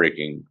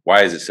heartbreaking.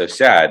 Why is it so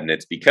sad? And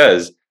it's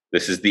because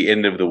this is the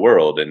end of the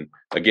world. And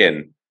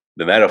again,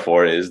 the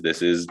metaphor is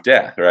this is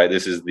death, right?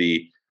 This is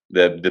the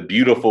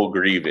beautiful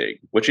grieving,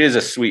 which is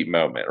a sweet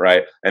moment,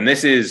 right? And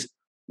this is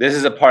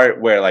a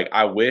part where like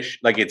I wish,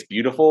 like, it's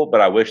beautiful,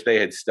 but I wish they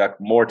had stuck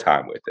more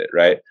time with it,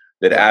 right?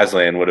 That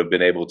Aslan would have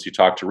been able to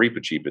talk to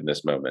Reepicheep in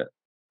this moment.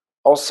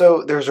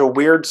 Also, there's a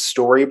weird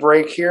story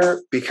break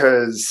here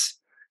because,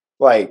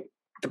 like,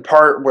 the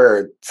part where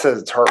it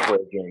says it's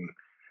heartbreaking,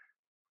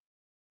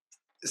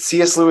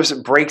 C.S. Lewis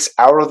breaks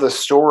out of the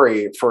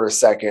story for a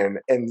second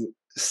and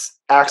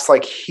acts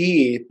like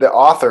he, the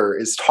author,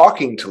 is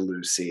talking to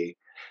Lucy.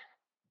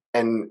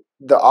 And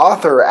the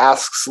author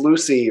asks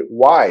Lucy,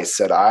 why,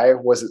 said I,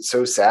 was it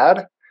so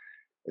sad?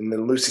 And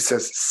then Lucy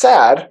says,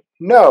 sad?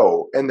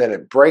 No. And then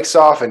it breaks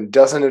off and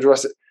doesn't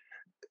address it.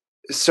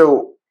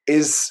 So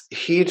is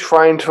he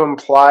trying to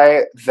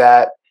imply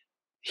that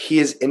he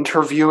is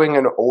interviewing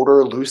an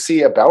older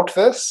Lucy about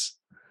this?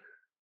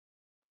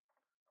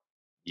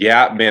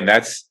 Yeah, man,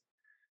 this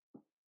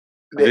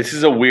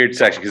is a weird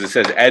section because it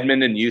says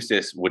Edmund and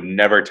Eustace would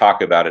never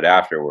talk about it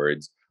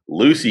afterwards.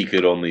 Lucy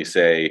could only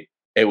say,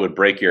 it would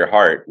break your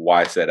heart.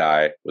 Why, said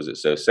I, was it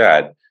so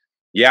sad?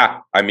 Yeah,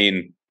 I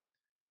mean,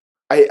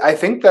 I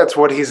think that's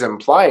what he's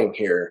implying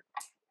here.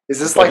 Is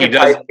this like a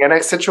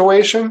Titanic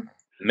situation?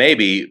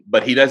 Maybe,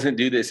 but he doesn't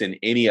do this in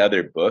any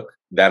other book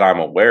that I'm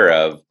aware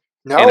of.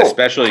 No. And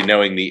especially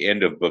knowing the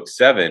end of book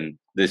 7,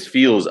 this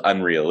feels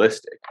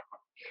unrealistic.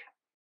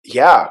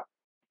 Yeah,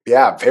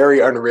 very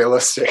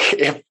unrealistic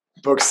if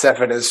book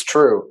 7 is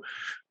true.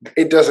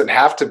 It doesn't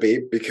have to be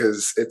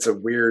because it's a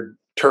weird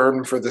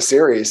turn for the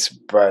series,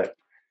 but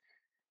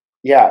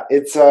yeah,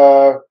 it's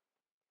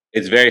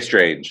very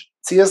strange.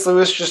 C.S.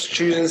 Lewis just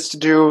chooses to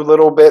do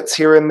little bits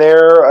here and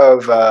there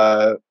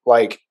of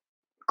like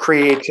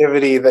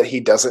creativity that he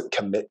doesn't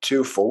commit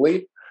to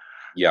fully.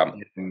 Yeah.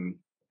 And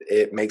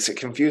it makes it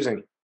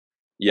confusing.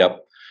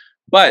 Yep.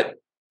 But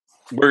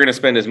we're going to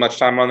spend as much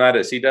time on that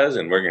as he does,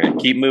 and we're going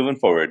to keep moving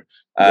forward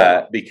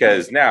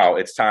because now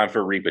it's time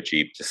for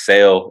Reepicheep to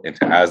sail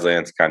into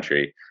Aslan's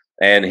country.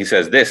 And he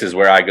says, this is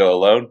where I go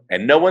alone.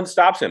 And no one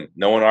stops him.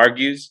 No one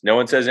argues. No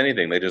one says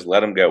anything. They just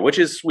let him go, which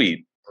is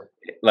sweet.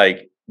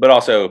 Like, but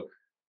also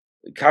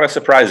kind of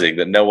surprising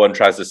that no one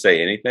tries to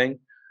say anything.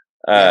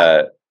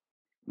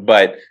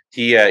 But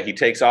he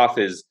takes off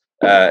his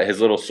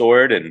little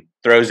sword and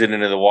throws it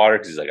into the water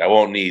because he's like, I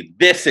won't need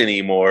this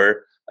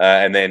anymore.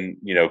 And then,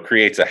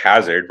 creates a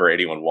hazard for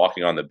anyone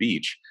walking on the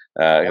beach.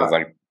 It's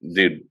like,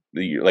 dude,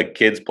 like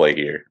kids play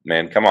here,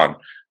 man. Come on.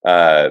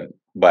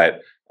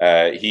 But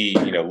he,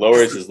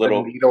 lowers his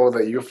little needle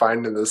that you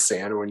find in the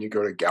sand when you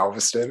go to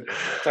Galveston.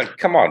 It's like,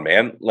 come on,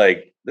 man.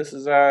 Like, this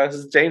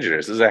is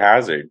dangerous. This is a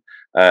hazard.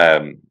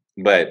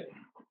 But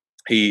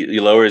he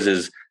lowers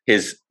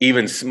his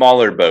even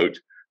smaller boat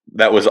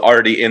that was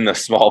already in the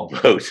small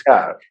boat.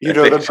 Yeah,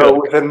 the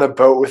boat within the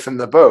boat within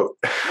the boat.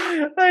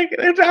 Like,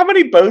 how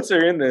many boats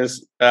are in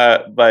this?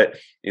 But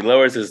he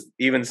lowers his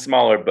even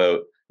smaller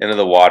boat into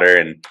the water,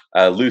 and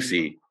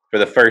Lucy for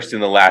the first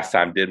and the last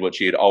time, did what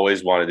she had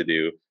always wanted to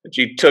do. And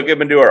she took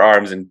him into her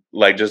arms and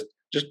like just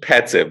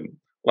pets him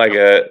like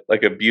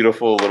a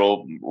beautiful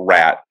little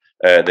rat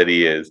that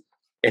he is.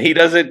 And he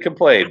doesn't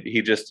complain.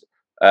 He just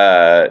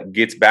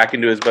gets back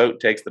into his boat,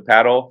 takes the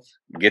paddle,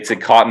 gets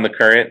it caught in the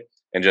current,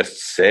 and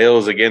just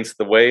sails against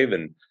the wave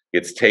and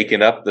gets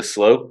taken up the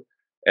slope,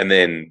 and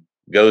then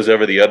goes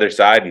over the other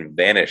side and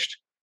vanished.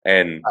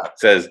 And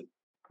says,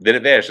 then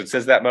it vanished. And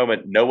since that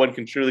moment, no one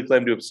can truly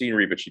claim to have seen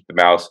Reap and Sheep the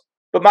Mouse.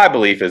 But my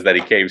belief is that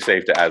he came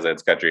safe to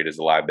Aslan's country and is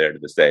alive there to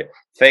this day.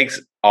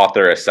 Thanks,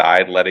 author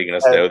aside, letting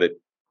us know that.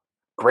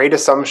 Great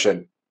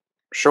assumption.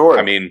 Sure.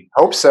 I mean,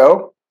 hope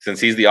so. Since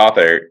he's the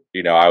author,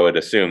 I would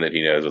assume that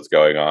he knows what's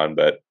going on.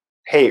 But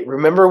hey,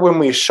 remember when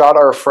we shot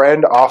our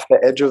friend off the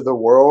edge of the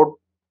world?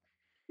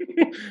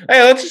 Hey,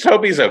 let's just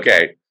hope he's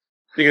okay.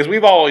 Because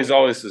we've always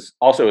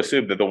also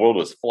assumed that the world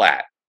was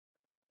flat.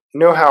 You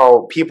know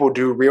how people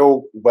do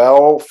real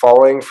well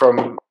falling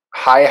from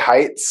high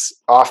heights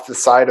off the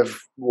side of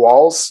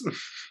walls?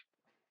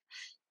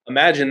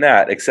 Imagine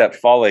that, except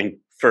falling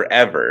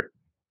forever.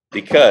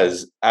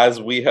 Because,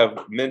 as we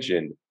have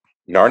mentioned,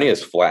 Narnia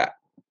is flat.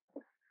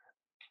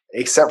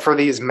 Except for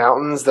these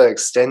mountains that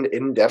extend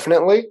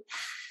indefinitely?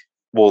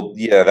 Well,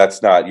 yeah,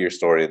 that's not your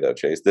story, though,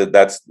 Chase.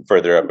 That's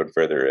further up and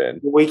further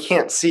in. We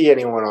can't see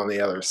anyone on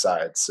the other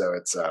side, so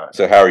it's...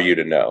 So how are you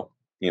to know?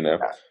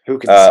 Who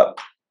can say?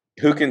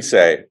 Who can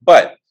say?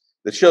 But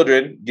the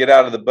children get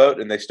out of the boat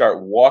and they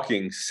start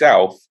walking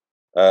south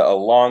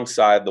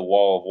alongside the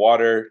wall of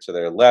water to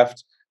their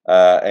left,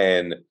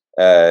 and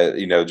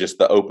just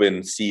the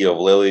open sea of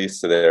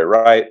lilies to their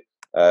right,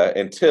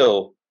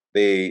 until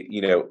they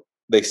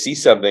see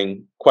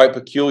something quite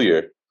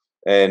peculiar,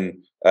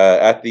 and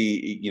at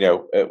the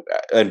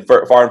and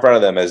far in front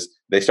of them, as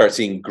they start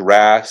seeing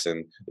grass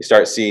and they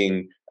start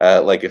seeing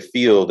like a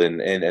field and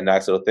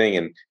that sort of thing,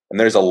 and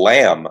there's a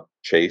lamb,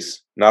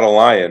 Chase, not a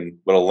lion,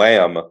 but a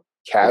lamb.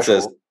 Casual. It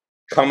says,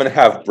 "Come and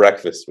have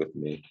breakfast with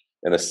me,"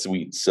 in a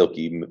sweet,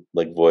 silky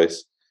like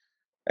voice,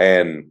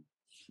 and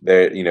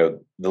the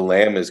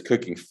lamb is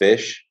cooking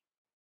fish,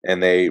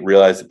 and they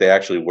realize that they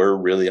actually were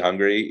really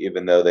hungry,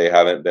 even though they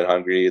haven't been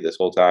hungry this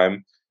whole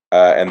time.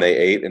 And they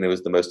ate, and it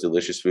was the most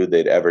delicious food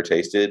they'd ever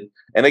tasted.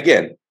 And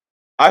again,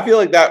 I feel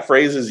like that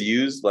phrase is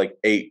used like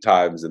 8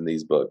 times in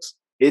these books.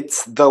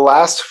 It's the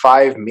last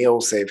 5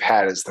 meals they've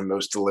had is the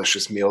most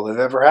delicious meal they've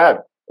ever had.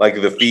 Like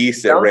the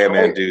feast at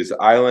Ramandu's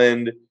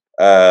Island,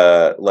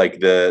 like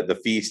the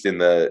feast in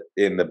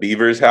the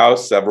Beaver's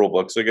house several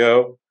books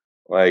ago.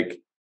 Like,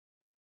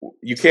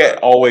 you can't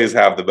always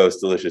have the most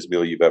delicious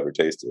meal you've ever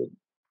tasted.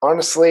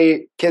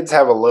 Honestly, kids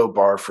have a low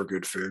bar for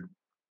good food.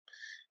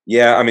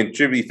 Yeah, I mean,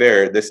 to be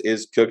fair, this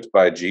is cooked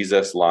by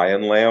Jesus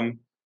Lion Lamb.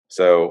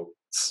 So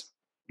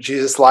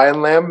Jesus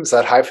Lion Lamb, is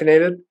that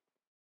hyphenated?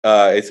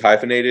 It's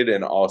hyphenated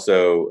and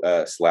also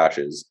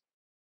slashes.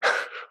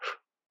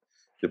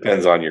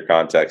 Depends on your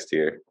context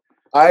here.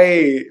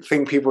 I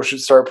think people should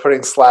start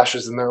putting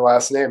slashes in their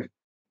last name.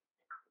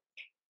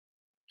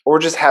 Or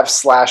just have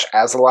slash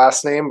as a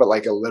last name, but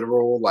like a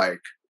literal,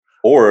 like...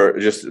 Or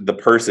just the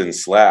person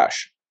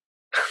slash.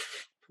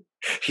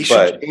 He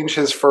should change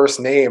his first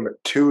name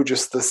to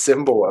just the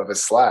symbol of a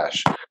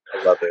slash.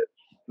 I love it.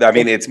 I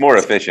mean, it's more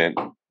efficient,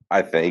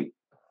 I think.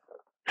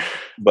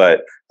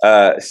 But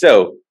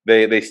so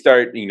they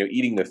start,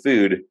 eating the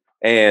food,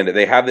 and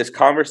they have this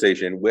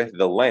conversation with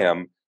the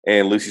lamb.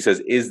 And Lucy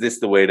says, "Is this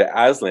the way to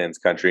Aslan's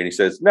country?" And he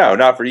says, "No,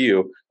 not for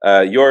you.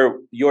 Your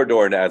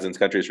door into Aslan's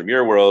country is from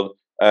your world."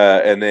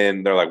 And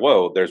then they're like,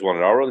 "Whoa, there's one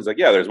in our world." He's like,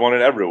 "Yeah, there's one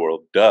in every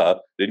world. Duh.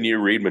 Didn't you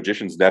read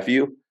Magician's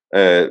Nephew?"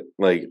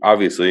 Like,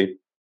 obviously.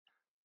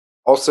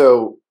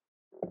 Also,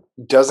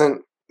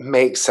 doesn't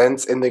make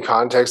sense in the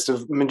context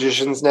of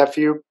Magician's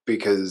Nephew,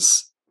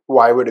 because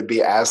why would it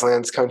be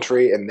Aslan's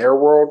country in their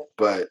world?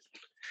 But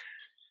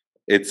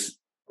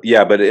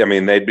but I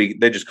mean,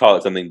 they just call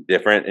it something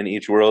different in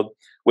each world,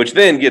 which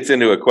then gets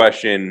into a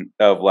question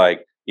of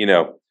like,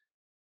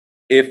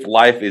 if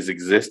life is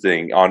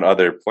existing on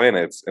other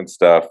planets and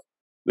stuff,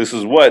 this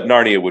is what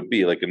Narnia would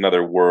be, like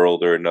another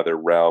world or another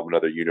realm,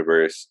 another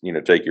universe,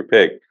 take your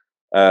pick.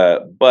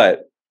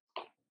 But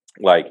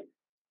like,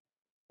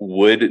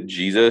 would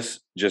Jesus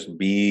just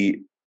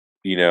be,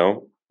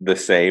 the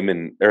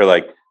same, or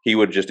like he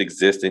would just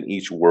exist in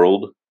each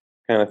world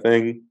kind of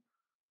thing?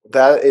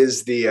 That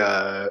is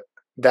the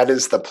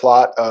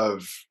plot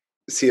of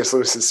C.S.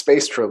 Lewis's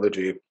space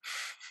trilogy.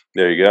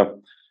 There you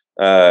go.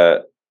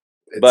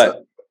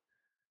 But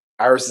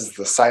ours is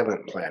the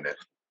silent planet,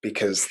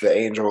 because the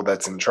angel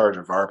that's in charge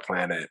of our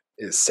planet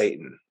is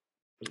Satan.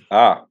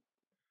 Well,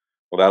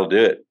 that'll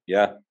do it.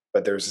 Yeah.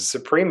 But there's a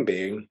supreme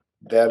being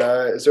that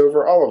is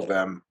over all of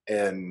them.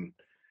 And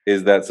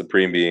is that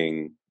supreme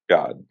being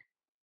God?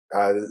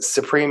 The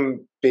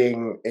supreme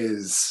being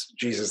is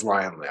Jesus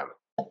Lion Lamb.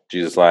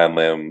 Jesus Lion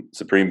Lamb,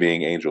 supreme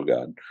being, angel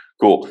God.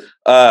 Cool.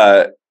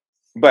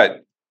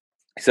 But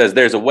he says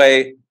there's a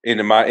way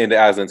into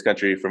Aslan's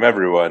country from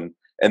everyone.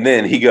 And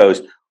then he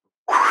goes,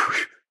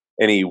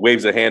 and he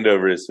waves a hand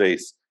over his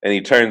face, and he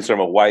turns from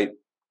a white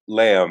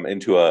lamb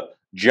into a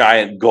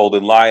giant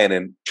golden lion.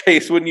 And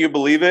Chase, wouldn't you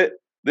believe it?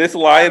 This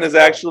lamb is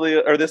actually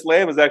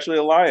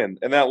a lion,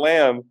 and that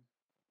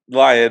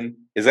lion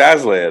is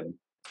Aslan.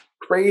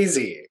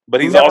 Crazy.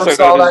 But he's Never also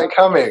saw known as that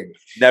coming.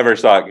 Never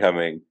saw it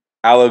coming.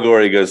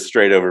 Allegory goes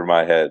straight over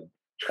my head.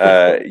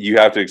 You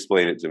have to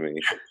explain it to me.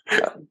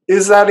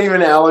 Is that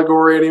even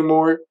allegory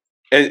anymore?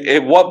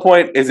 At what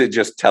point is it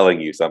just telling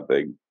you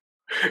something?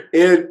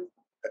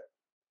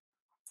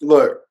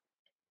 Look,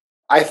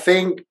 I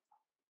think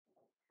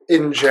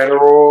in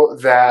general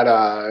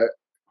that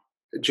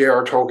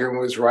J.R. Tolkien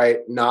was right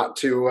not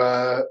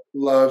to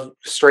love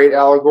straight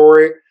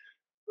allegory,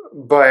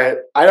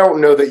 but I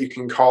don't know that you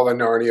can call the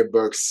Narnia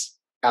books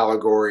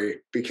allegory,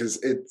 because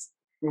it's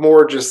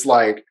more just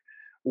like,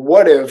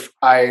 what if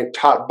I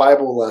taught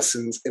Bible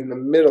lessons in the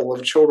middle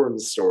of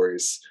children's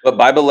stories? But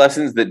Bible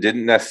lessons that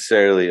didn't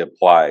necessarily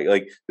apply.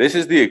 Like, this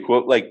is the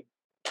equivalent. Like,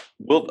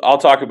 I'll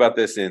talk about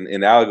this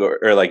in allegory,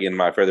 or like in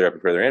my further up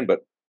and further in. But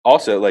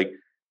also, like,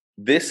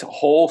 this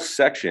whole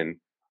section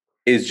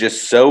is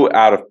just so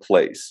out of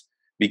place,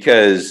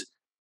 because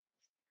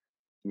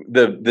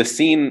the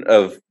scene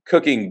of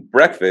cooking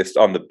breakfast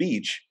on the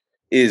beach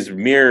is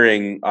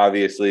mirroring,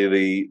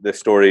 obviously, the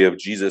story of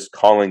Jesus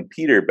calling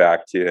Peter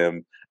back to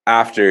him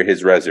after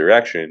his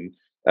resurrection,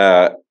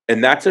 and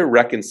that's a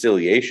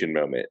reconciliation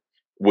moment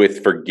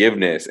with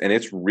forgiveness, and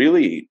it's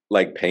really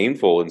like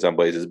painful in some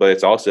places, but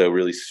it's also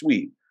really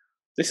sweet.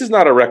 This is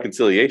not a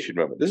reconciliation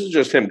moment. This is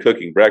just him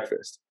cooking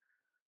breakfast.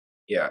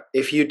 Yeah,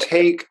 if you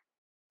take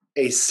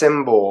a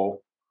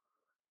symbol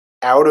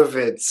out of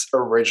its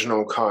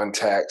original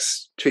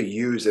context to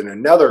use in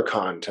another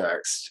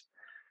context,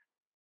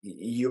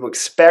 you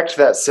expect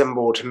that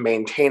symbol to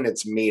maintain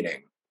its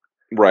meaning.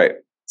 Right.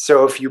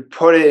 So if you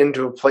put it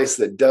into a place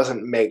that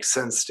doesn't make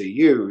sense to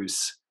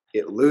use,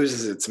 it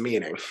loses its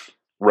meaning.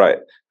 Right.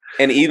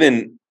 And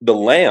even the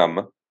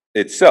lamb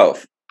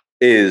itself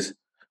is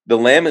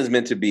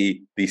meant to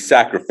be the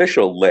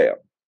sacrificial lamb,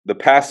 the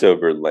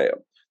Passover lamb.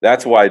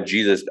 That's why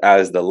Jesus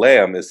as the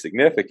lamb is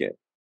significant.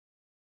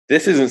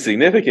 This isn't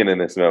significant in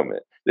this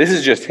moment. This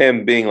is just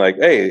him being like,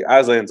 hey,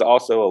 Aslan's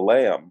also a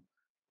lamb.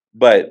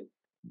 But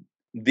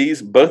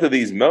both of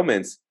these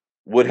moments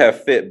would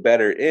have fit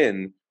better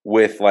in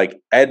with like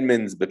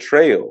Edmund's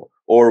betrayal,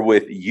 or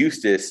with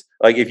Eustace.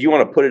 Like, if you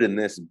want to put it in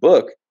this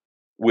book,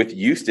 with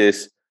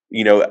Eustace,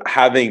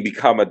 having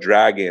become a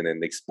dragon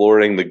and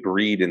exploring the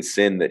greed and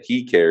sin that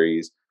he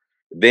carries,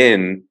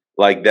 then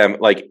like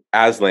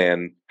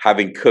Aslan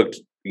having cooked,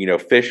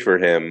 fish for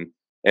him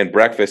and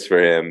breakfast for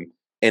him,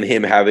 and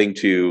him having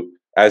to,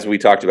 as we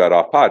talked about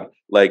off pod,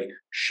 like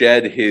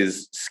shed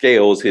his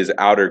scales, his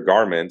outer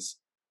garments,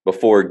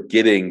 before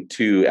getting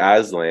to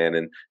Aslan,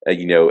 and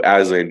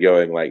Aslan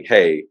going like,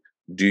 hey,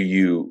 do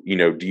you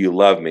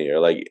love me,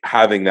 or like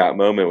having that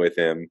moment with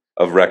him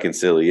of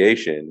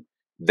reconciliation.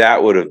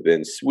 That would have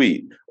been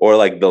sweet. Or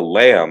like the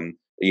lamb,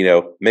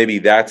 maybe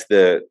that's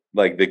the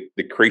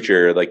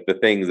creature, like the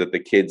things that the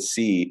kids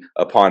see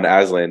upon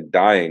Aslan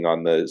dying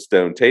on the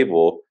stone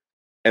table,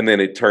 and then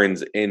it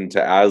turns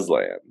into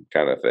Aslan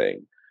kind of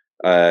thing.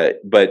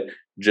 But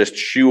just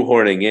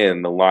shoehorning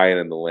in the lion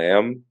and the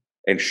lamb,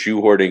 and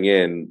shoehorning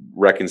in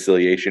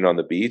reconciliation on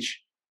the beach,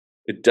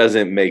 it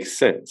doesn't make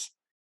sense.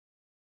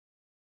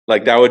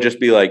 Like, that would just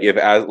be like if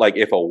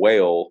a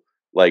whale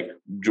like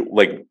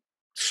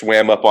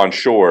swam up on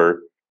shore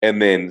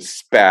and then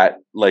spat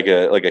like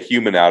a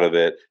human out of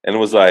it and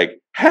was like,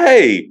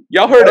 hey,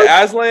 y'all heard of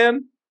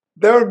Aslan?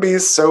 That would be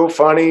so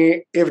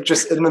funny if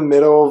just in the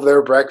middle of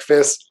their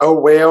breakfast, a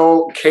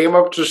whale came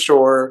up to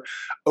shore,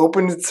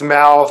 opened its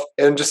mouth,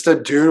 and just a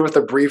dude with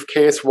a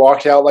briefcase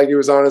walked out like he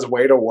was on his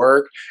way to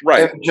work.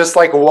 Right. And just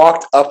like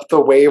walked up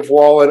the wave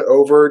wall and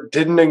over,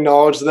 didn't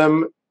acknowledge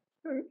them.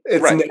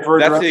 It's right. never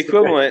That's the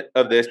equivalent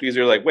of this, because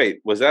you're like,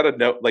 wait, was that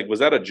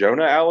a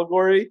Jonah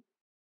allegory?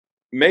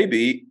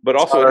 Maybe, but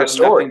also it has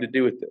nothing to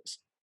do with this.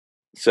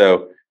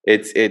 So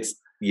it's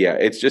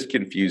just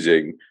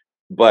confusing,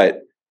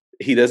 but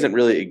he doesn't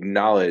really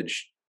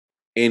acknowledge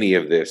any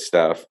of this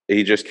stuff.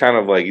 He just kind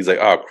of like, he's like,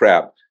 oh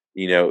crap,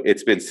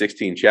 it's been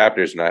 16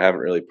 chapters and I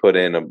haven't really put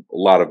in a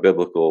lot of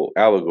biblical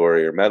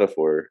allegory or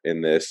metaphor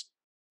in this,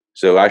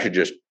 so I should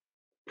just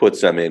put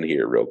some in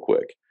here real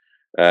quick.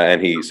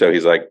 And he's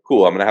like,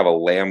 cool, I'm gonna have a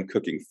lamb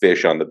cooking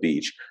fish on the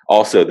beach.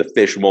 Also, the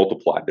fish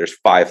multiplied. There's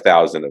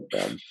 5,000 of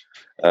them.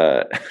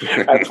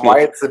 That's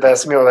why it's the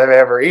best meal they've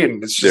ever eaten.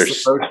 It's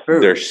just the most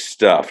food. They're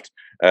stuffed.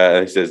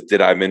 He says,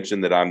 did I mention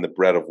that I'm the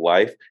bread of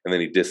life? And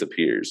then he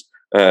disappears.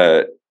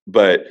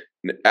 But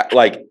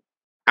like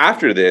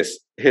after this,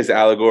 his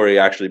allegory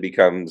actually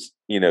becomes,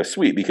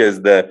 sweet,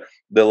 because the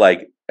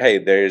like, hey,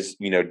 there's,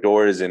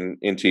 doors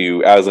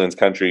into Aslan's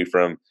country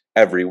from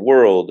every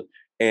world.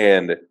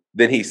 And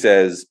then he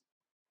says,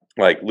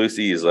 like,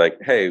 Lucy is like,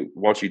 hey,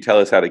 won't you tell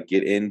us how to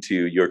get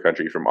into your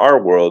country from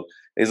our world?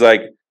 And he's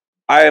like,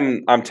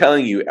 I'm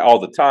telling you all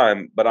the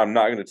time, but I'm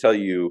not going to tell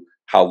you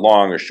how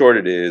long or short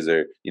it is,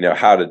 or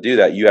how to do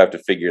that. You have to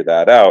figure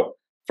that out.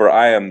 For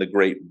I am the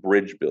great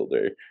bridge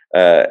builder,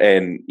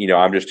 and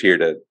I'm just here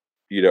to,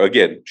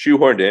 again,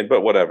 shoehorned in,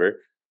 but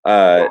whatever.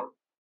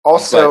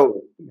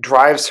 Also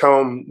drives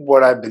home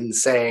what I've been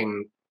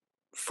saying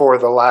for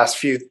the last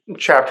few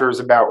chapters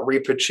about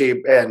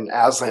Reepicheep and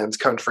Aslan's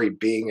country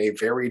being a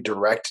very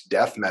direct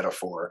death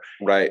metaphor.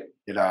 Right.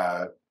 It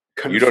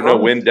You don't know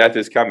when death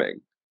is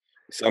coming.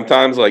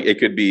 Sometimes, like, it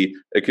could be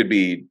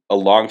a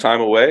long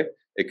time away.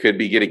 It could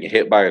be getting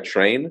hit by a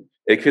train.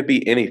 It could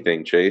be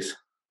anything, Chase.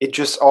 It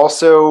just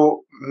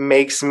also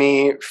makes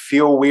me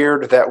feel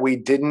weird that we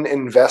didn't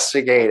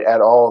investigate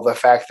at all the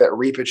fact that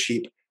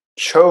Reepicheep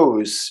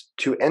chose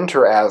to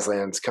enter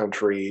Aslan's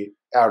country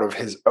out of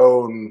his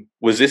own.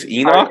 Was this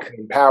Enoch?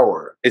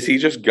 Power. Is he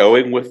just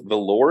going with the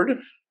Lord?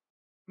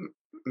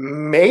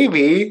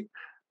 Maybe.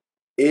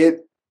 It,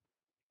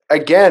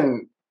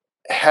 again,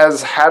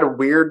 has had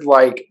weird,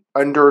 like,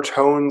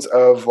 undertones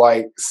of,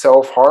 like,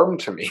 self-harm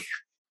to me.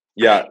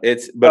 Yeah,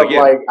 but again,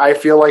 like, I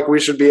feel like we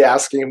should be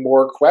asking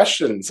more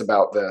questions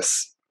about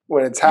this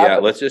when it's happening. Yeah,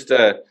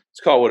 let's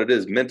call it what it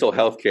is. Mental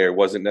health care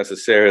wasn't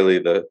necessarily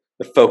the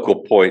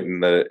focal point in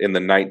the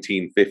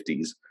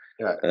 1950s.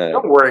 Yeah.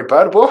 Don't worry,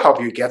 bud. We'll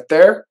help you get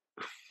there.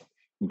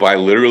 By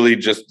literally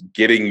just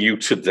getting you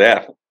to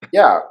death.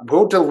 Yeah,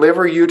 we'll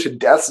deliver you to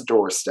death's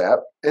doorstep,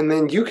 and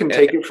then you can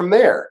take it from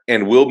there.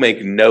 And we'll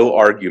make no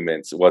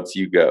arguments once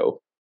you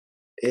go.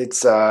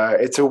 It's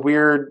a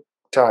weird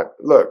time.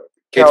 Look,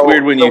 Kel, it's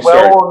weird when you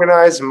start.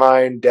 Well-organized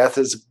mind, death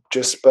is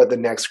just but the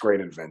next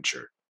great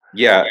adventure.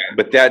 Yeah,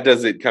 but that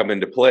doesn't come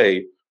into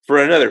play for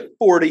another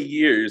 40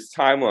 years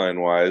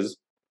timeline-wise.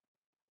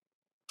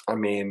 I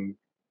mean,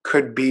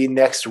 could be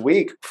next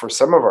week for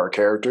some of our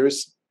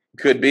characters.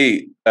 Could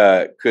be.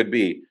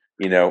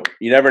 You know,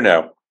 you never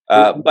know.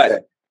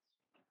 But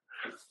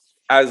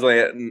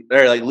Aslan,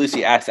 or like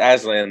Lucy asks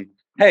Aslan,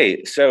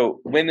 "Hey, so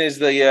when's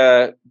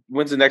the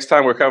next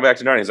time we're coming back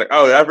to Narnia?" He's like,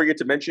 "Oh, did I forget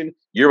to mention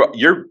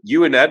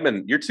you and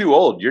Edmund? You're too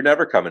old. You're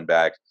never coming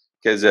back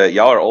because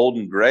y'all are old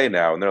and gray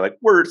now." And they're like,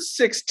 "We're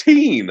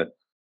 16."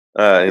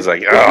 He's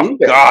like, "Oh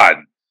God,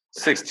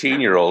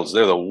 16-year-olds,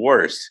 they're the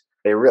worst.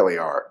 They really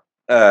are."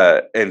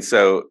 And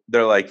so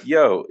they're like,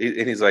 "Yo,"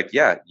 and he's like,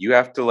 "Yeah, you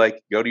have to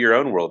like go to your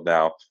own world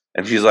now."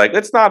 And she's like,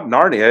 "It's not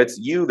Narnia, it's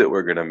you that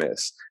we're gonna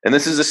miss." And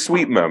this is a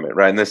sweet moment,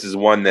 right? And this is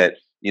one that,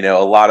 you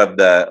know, a lot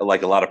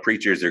of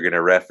preachers are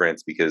gonna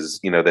reference because,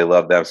 you know, they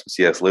love them some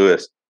C.S.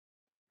 Lewis.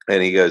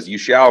 And he goes, "You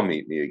shall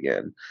meet me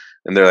again."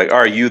 And they're like,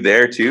 "Are you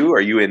there too?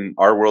 Are you in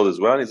our world as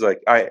well?" And he's like,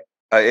 I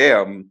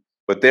am,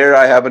 but there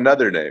I have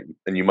another name,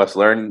 and you must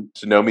learn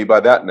to know me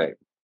by that name.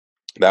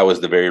 That was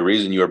the very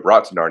reason you were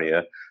brought to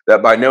Narnia,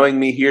 that by knowing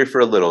me here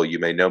for a little, you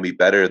may know me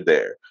better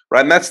there.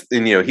 Right?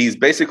 And you know, he's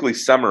basically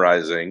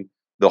summarizing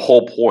the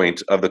whole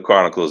point of the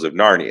Chronicles of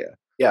Narnia.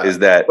 Yeah. Is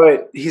that,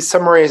 but he's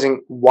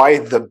summarizing why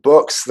the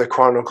books, the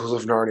Chronicles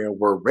of Narnia,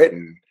 were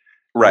written.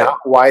 Right. Not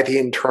why the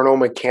internal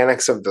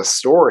mechanics of the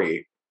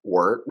story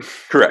work.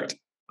 Correct.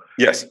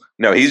 Yes.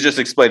 No, he's just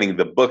explaining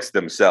the books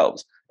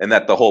themselves, and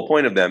that the whole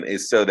point of them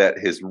is so that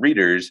his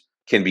readers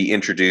can be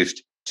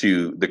introduced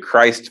to the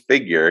Christ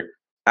figure,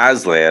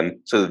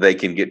 Aslan, so that they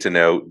can get to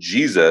know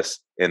Jesus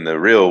in the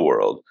real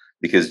world,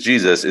 because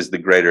Jesus is the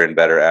greater and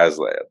better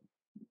Aslan.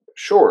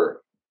 Sure.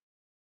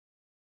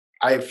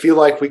 I feel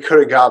like we could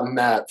have gotten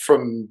that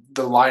from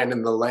the Lion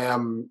and the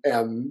Lamb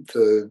and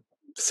the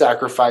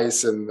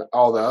sacrifice and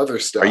all the other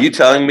stuff. Are you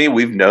telling me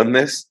we've known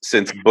this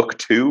since book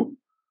 2?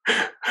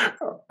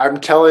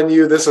 I'm telling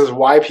you, this is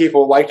why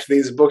people liked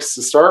these books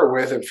to start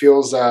with. It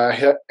feels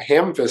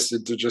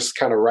ham-fisted to just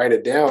kind of write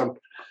it down.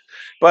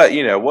 But,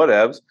 you know,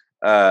 whatevs.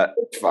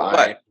 It's fine.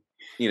 But,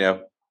 you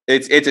know,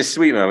 it's a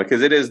sweet moment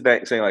because it is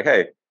saying like,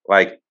 hey,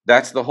 like,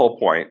 that's the whole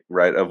point,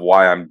 right, of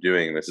why I'm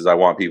doing this, is I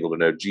want people to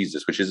know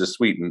Jesus, which is a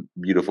sweet and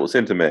beautiful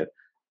sentiment.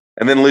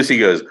 And then Lucy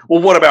goes,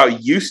 "Well, what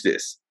about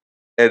Eustace?"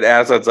 And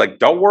Aslan's like,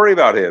 "Don't worry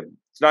about him.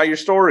 It's not your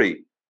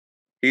story.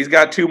 He's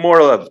got 2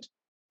 more left.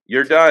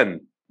 You're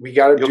done. We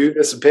got to do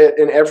this bit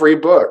in every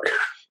book."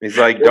 He's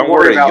like, "Don't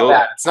worry about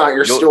that. It's not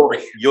your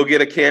story. You'll get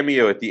a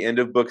cameo at the end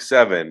of book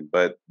 7,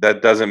 but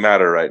that doesn't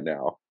matter right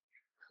now."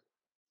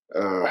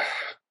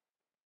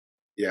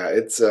 Yeah,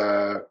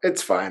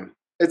 it's fine.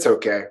 It's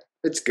okay.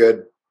 It's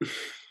good.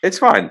 It's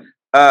fine.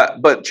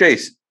 But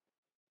Chase,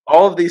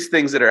 all of these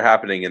things that are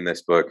happening in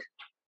this book,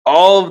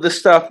 all of the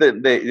stuff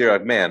that you're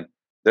like, man,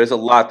 there's a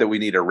lot that we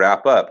need to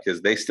wrap up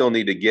because they still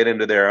need to get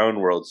into their own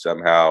world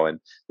somehow, and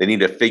they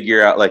need to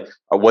figure out like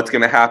what's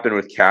going to happen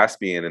with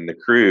Caspian and the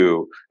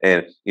crew,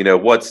 and you know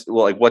what's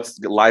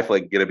life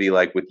like going to be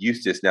like with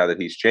Eustace now that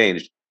he's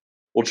changed.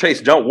 Well, Chase,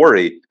 don't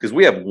worry, because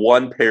we have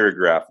 1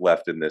 paragraph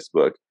left in this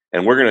book,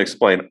 and we're going to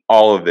explain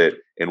all of it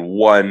in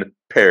 1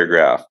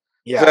 paragraph.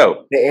 Yeah.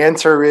 So the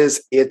answer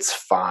is it's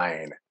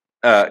fine.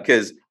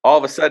 Because all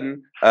of a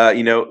sudden,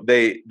 you know,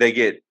 they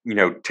get, you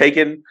know,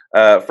 taken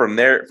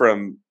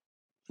from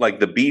like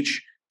the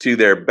beach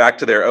to back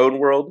to their own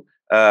world,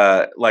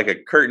 like a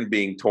curtain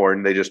being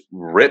torn. They just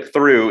rip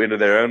through into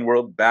their own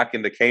world, back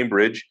into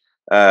Cambridge,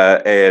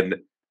 and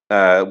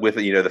with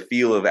the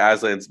feel of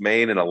Aslan's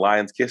mane and a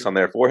lion's kiss on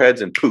their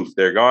foreheads, and poof,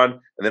 they're gone.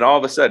 And then all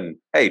of a sudden,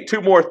 hey, two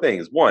more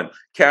things. One,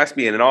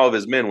 Caspian and all of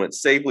his men went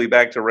safely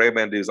back to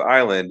Ramandu's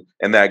island,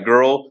 and that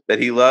girl that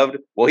he loved,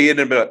 well, he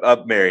ended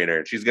up marrying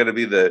her. She's going to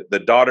be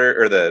the daughter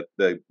or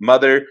the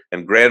mother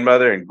and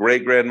grandmother and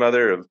great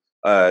grandmother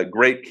of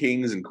great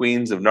kings and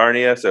queens of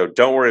Narnia. So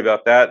don't worry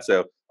about that.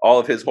 So all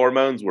of his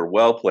hormones were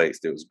well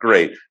placed. It was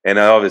great. And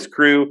all of his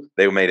crew,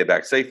 they made it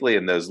back safely.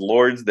 And those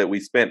lords that we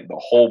spent the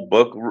whole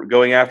book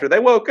going after, they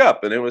woke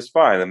up and it was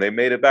fine. And they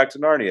made it back to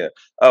Narnia.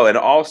 Oh, and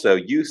also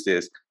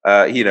Eustace,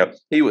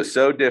 he was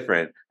so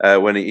different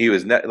when he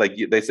was, like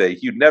they say,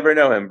 you'd never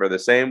know him for the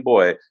same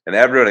boy. And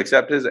everyone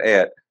except his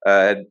aunt,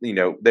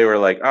 they were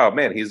like, oh,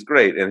 man, he's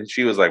great. And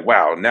she was like,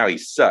 wow, now he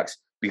sucks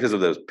because of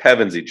those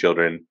Pevensey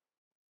children.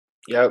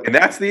 Yep. And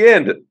that's the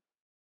end.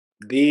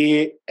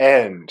 The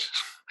end.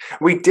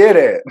 We did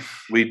it.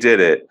 We did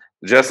it.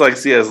 Just like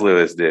C.S.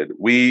 Lewis did.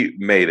 We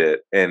made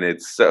it. And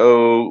it's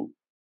so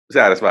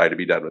satisfying to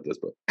be done with this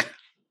book.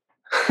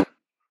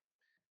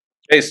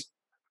 Chase,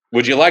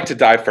 would you like to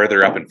dive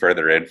further up and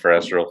further in for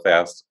us real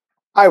fast?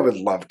 I would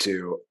love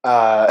to.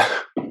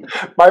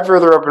 My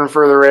further up and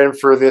further in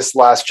for this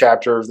last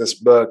chapter of this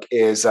book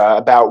is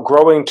about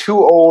growing too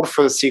old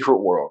for the secret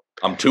world.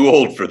 I'm too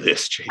old for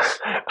this, Chase.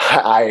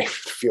 I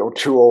feel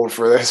too old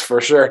for this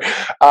for sure.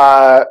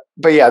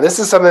 But yeah, this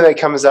is something that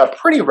comes up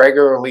pretty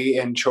regularly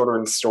in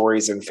children's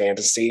stories and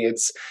fantasy.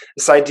 It's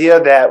this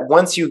idea that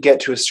once you get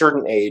to a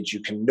certain age,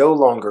 you can no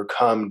longer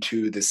come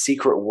to the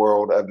secret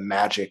world of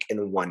magic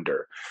and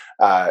wonder.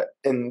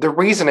 And the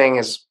reasoning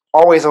is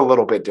always a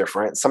little bit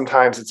different.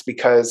 Sometimes it's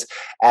because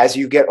as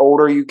you get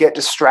older, you get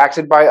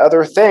distracted by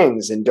other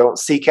things and don't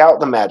seek out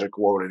the magic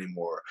world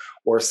anymore.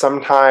 Or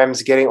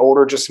sometimes getting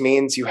older just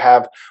means you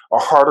have a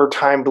harder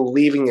time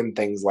believing in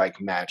things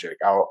like magic.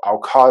 I'll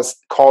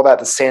call that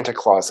the Santa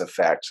Claus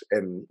effect.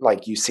 And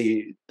like you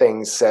see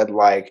things said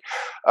like,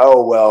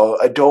 oh, well,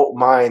 adult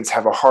minds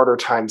have a harder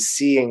time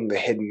seeing the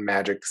hidden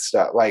magic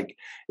stuff. Like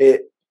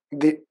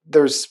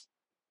there's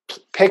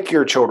pick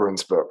your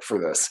children's book for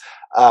this.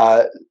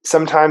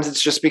 Sometimes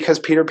it's just because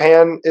Peter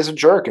Pan is a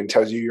jerk and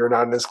tells you you're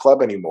not in his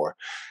club anymore.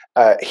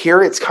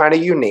 Here it's kind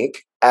of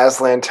unique.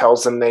 Aslan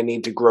tells them they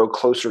need to grow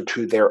closer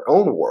to their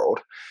own world.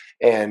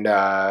 And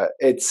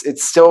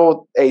it's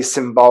still a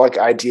symbolic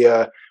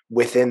idea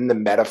within the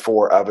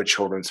metaphor of a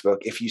children's book.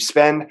 If you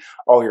spend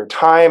all your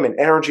time and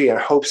energy and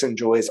hopes and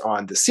joys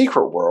on the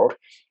secret world,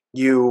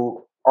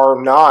 you are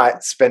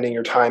not spending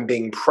your time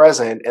being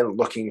present and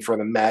looking for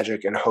the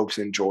magic and hopes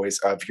and joys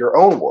of your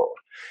own world.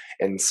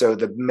 And so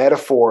the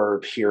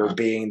metaphor here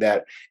being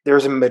that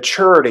there's a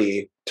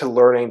maturity to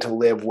learning to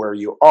live where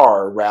you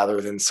are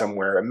rather than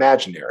somewhere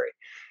imaginary.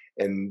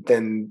 And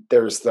then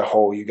there's the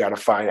whole, you got to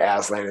find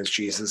Aslan as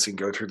Jesus and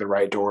go through the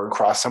right door and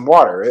cross some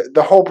water.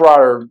 The whole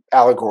broader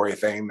allegory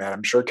thing that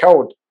I'm sure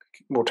Kel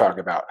will talk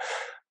about.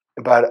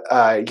 But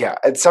yeah,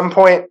 at some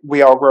point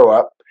we all grow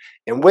up.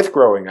 And with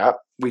growing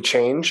up, we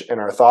change, and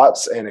our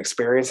thoughts and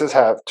experiences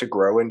have to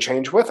grow and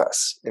change with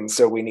us. And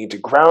so we need to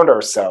ground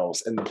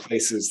ourselves in the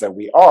places that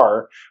we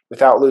are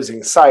without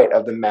losing sight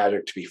of the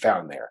magic to be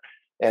found there.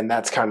 And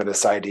that's kind of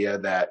this idea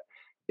that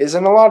is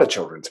in a lot of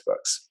children's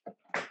books.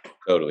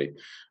 Totally.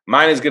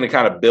 Mine is going to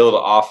kind of build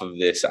off of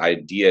this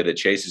idea that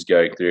Chase is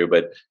going through,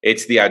 but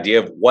it's the idea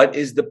of what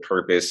is the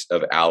purpose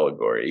of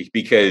allegory?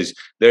 Because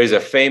there's a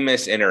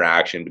famous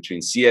interaction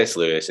between C.S.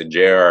 Lewis and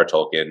J.R.R.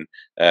 Tolkien,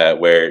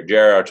 where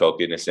J.R.R.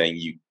 Tolkien is saying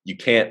you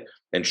can't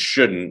and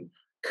shouldn't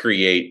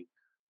create,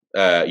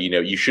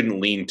 you shouldn't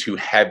lean too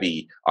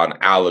heavy on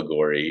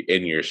allegory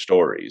in your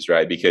stories,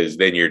 right? Because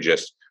then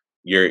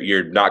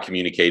you're not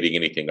communicating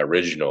anything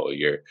original.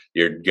 You're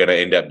going to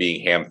end up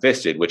being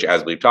ham-fisted, which,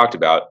 as we've talked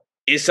about,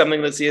 is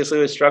something that C.S.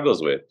 Lewis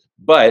struggles with.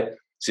 But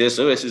C.S.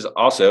 Lewis is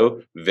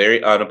also very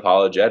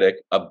unapologetic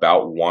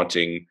about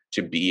wanting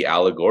to be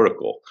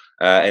allegorical.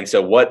 And so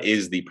what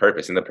is the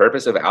purpose? And the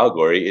purpose of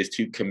allegory is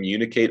to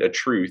communicate a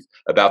truth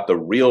about the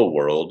real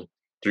world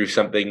through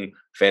something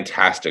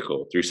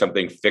fantastical, through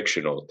something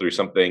fictional, through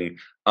something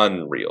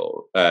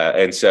unreal.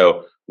 And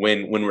so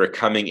when we're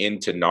coming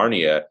into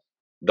Narnia,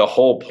 the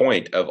whole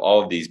point of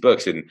all of these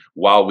books, and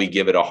while we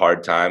give it a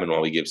hard time and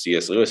while we give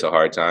C.S. Lewis a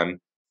hard time,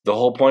 the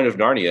whole point of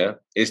Narnia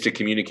is to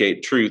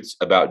communicate truths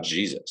about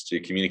Jesus, to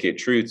communicate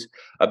truths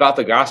about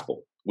the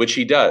gospel, which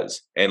he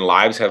does. And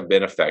lives have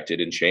been affected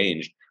and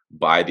changed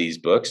by these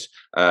books.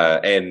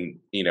 And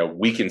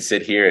we can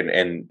sit here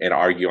and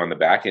argue on the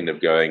back end of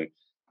going,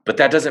 but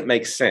that doesn't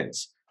make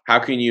sense. How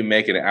can you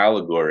make an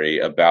allegory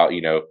about,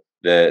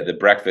 the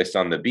breakfast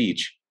on the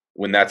beach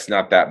when that's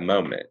not that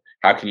moment?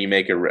 How can you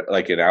make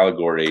an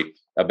allegory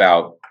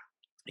about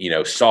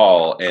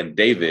Saul and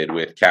David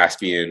with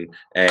Caspian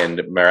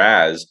and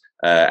Miraz,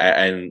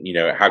 and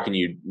how can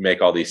you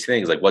make all these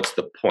things? Like, what's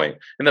the point?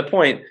 And the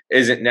point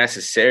isn't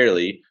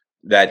necessarily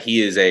that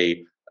he is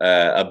a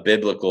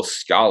biblical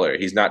scholar.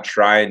 He's not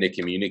trying to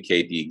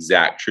communicate the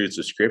exact truths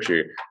of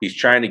Scripture. He's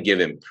trying to give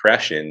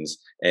impressions,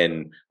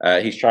 and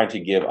he's trying to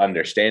give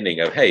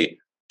understanding of, hey,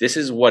 this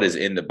is what is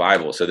in the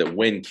Bible, so that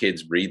when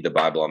kids read the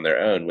Bible on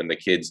their own, when the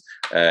kids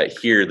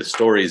hear the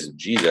stories of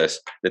Jesus,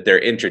 that they're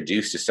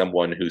introduced to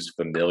someone who's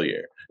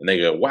familiar, and they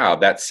go, wow,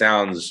 that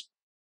sounds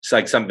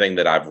like something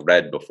that I've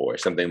read before,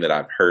 something that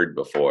I've heard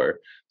before,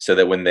 so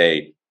that when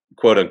they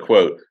quote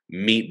unquote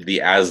meet the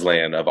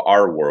Aslan of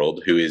our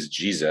world, who is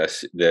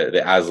Jesus,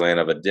 the Aslan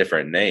of a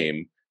different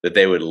name, that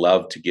they would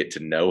love to get to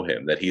know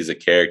him, that he's a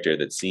character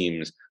that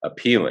seems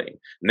appealing.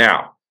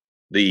 Now,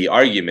 the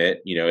argument,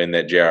 in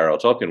that J.R.R.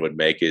 Tolkien would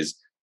make is,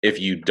 if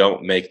you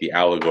don't make the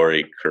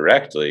allegory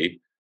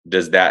correctly,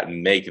 does that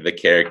make the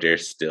character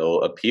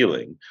still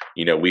appealing?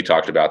 We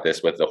talked about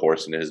this with the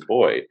horse and his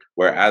boy,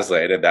 where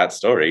Aslan in that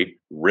story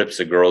rips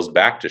a girl's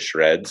back to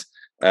shreds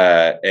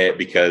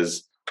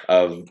because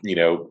of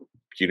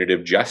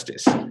punitive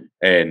justice.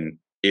 And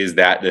is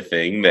that the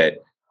thing that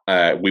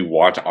we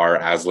want our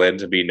Aslan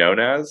to be known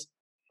as?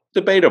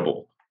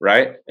 Debatable,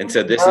 right? And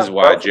so this is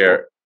why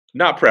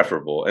not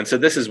preferable. And so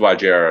this is why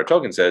J.R.R.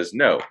 Tolkien says,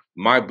 no,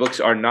 my books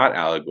are not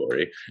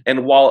allegory.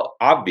 And while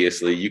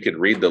obviously you could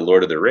read The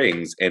Lord of the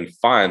Rings and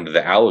find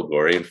the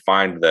allegory and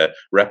find the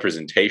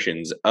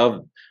representations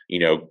of,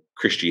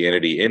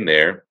 Christianity in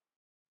there,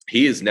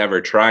 he is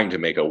never trying to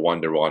make a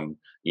one-to-one,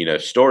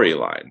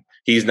 storyline.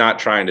 He's not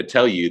trying to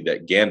tell you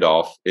that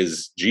Gandalf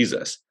is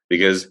Jesus,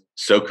 because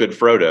so could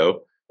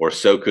Frodo, or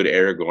so could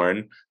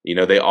Aragorn.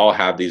 They all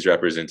have these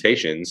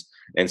representations.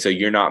 And so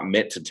you're not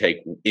meant to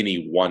take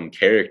any one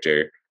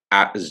character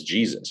as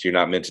Jesus. You're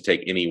not meant to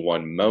take any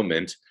one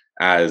moment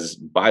as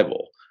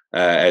Bible,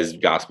 as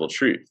gospel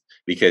truth,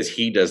 because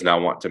he does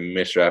not want to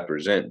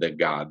misrepresent the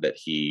God that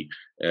he,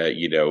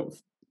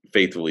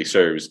 faithfully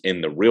serves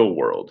in the real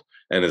world.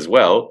 And as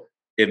well,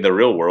 in the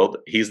real world,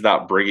 he's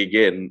not bringing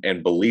in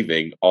and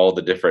believing all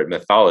the different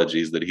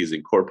mythologies that he's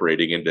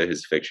incorporating into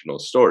his fictional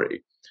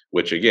story,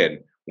 which again,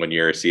 when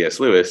you're C.S.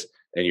 Lewis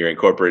and you're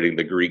incorporating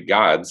the Greek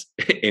gods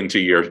into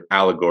your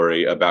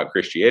allegory about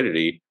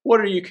Christianity,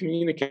 what are you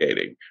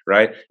communicating,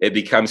 right? It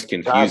becomes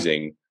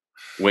confusing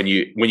when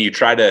you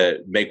try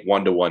to make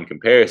one-to-one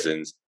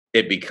comparisons.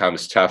 It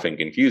becomes tough and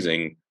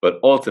confusing, but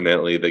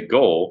ultimately the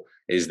goal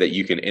is that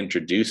you can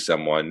introduce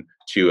someone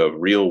to a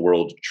real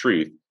world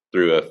truth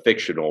through a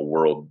fictional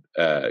world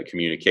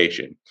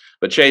communication.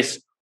 But Chase,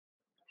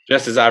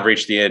 just as I've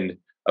reached the end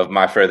of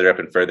my Further Up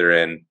and Further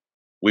In,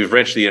 we've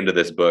reached the end of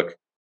this book.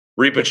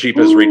 Reepicheep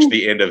has reached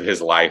the end of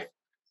his life.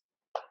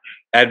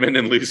 Edmund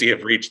and Lucy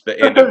have reached the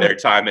end of their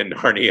time in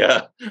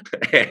Narnia,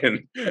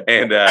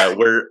 and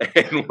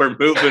we're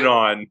moving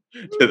on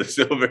to the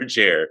Silver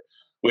Chair,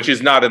 which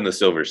is not in the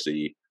Silver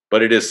Sea,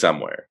 but it is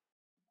somewhere.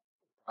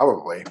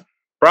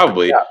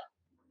 Probably. Yeah.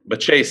 But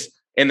Chase,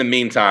 in the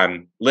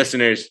meantime,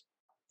 listeners,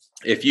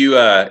 if you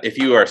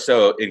are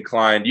so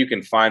inclined, you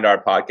can find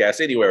our podcast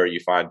anywhere where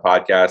you find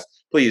podcasts.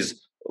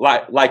 Please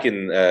like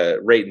and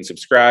rate and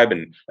subscribe,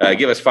 and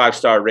give us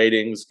 5-star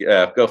ratings.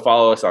 Go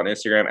follow us on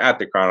Instagram at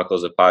The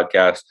Chronicles of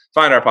Podcast.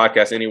 Find our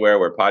podcast anywhere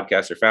where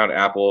podcasts are found: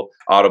 Apple,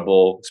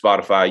 Audible,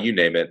 Spotify, you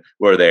name it,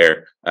 we're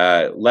there.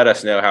 Let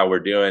us know how we're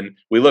doing.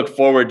 We look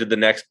forward to the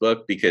next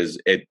book, because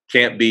it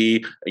can't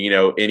be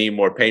any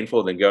more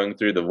painful than going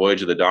through the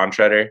Voyage of the Dawn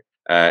Treader.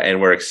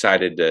 And we're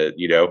excited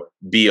to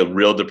be a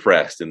real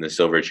depressed in the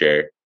Silver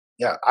Chair.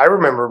 Yeah, I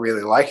remember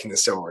really liking the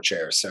Silver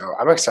Chair, so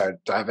I'm excited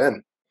to dive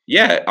in.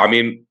 Yeah, I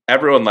mean,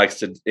 everyone likes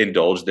to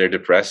indulge their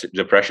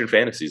depression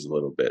fantasies a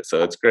little bit,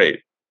 so it's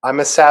great. I'm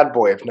a sad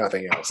boy, if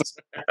nothing else.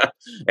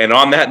 And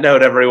on that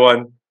note,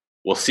 everyone,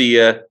 we'll see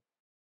you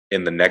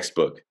in the next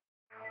book.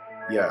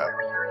 Yeah.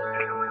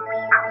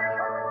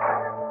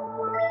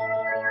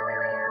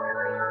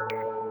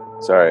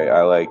 Sorry,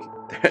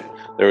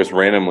 there was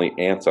randomly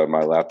ants on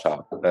my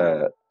laptop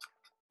that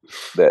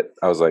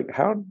I was like,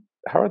 how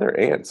are there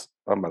ants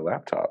on my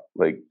laptop?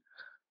 Like,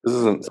 this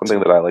isn't something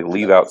that I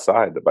leave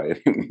outside by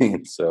any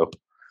means, so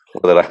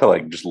that I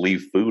just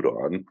leave food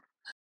on.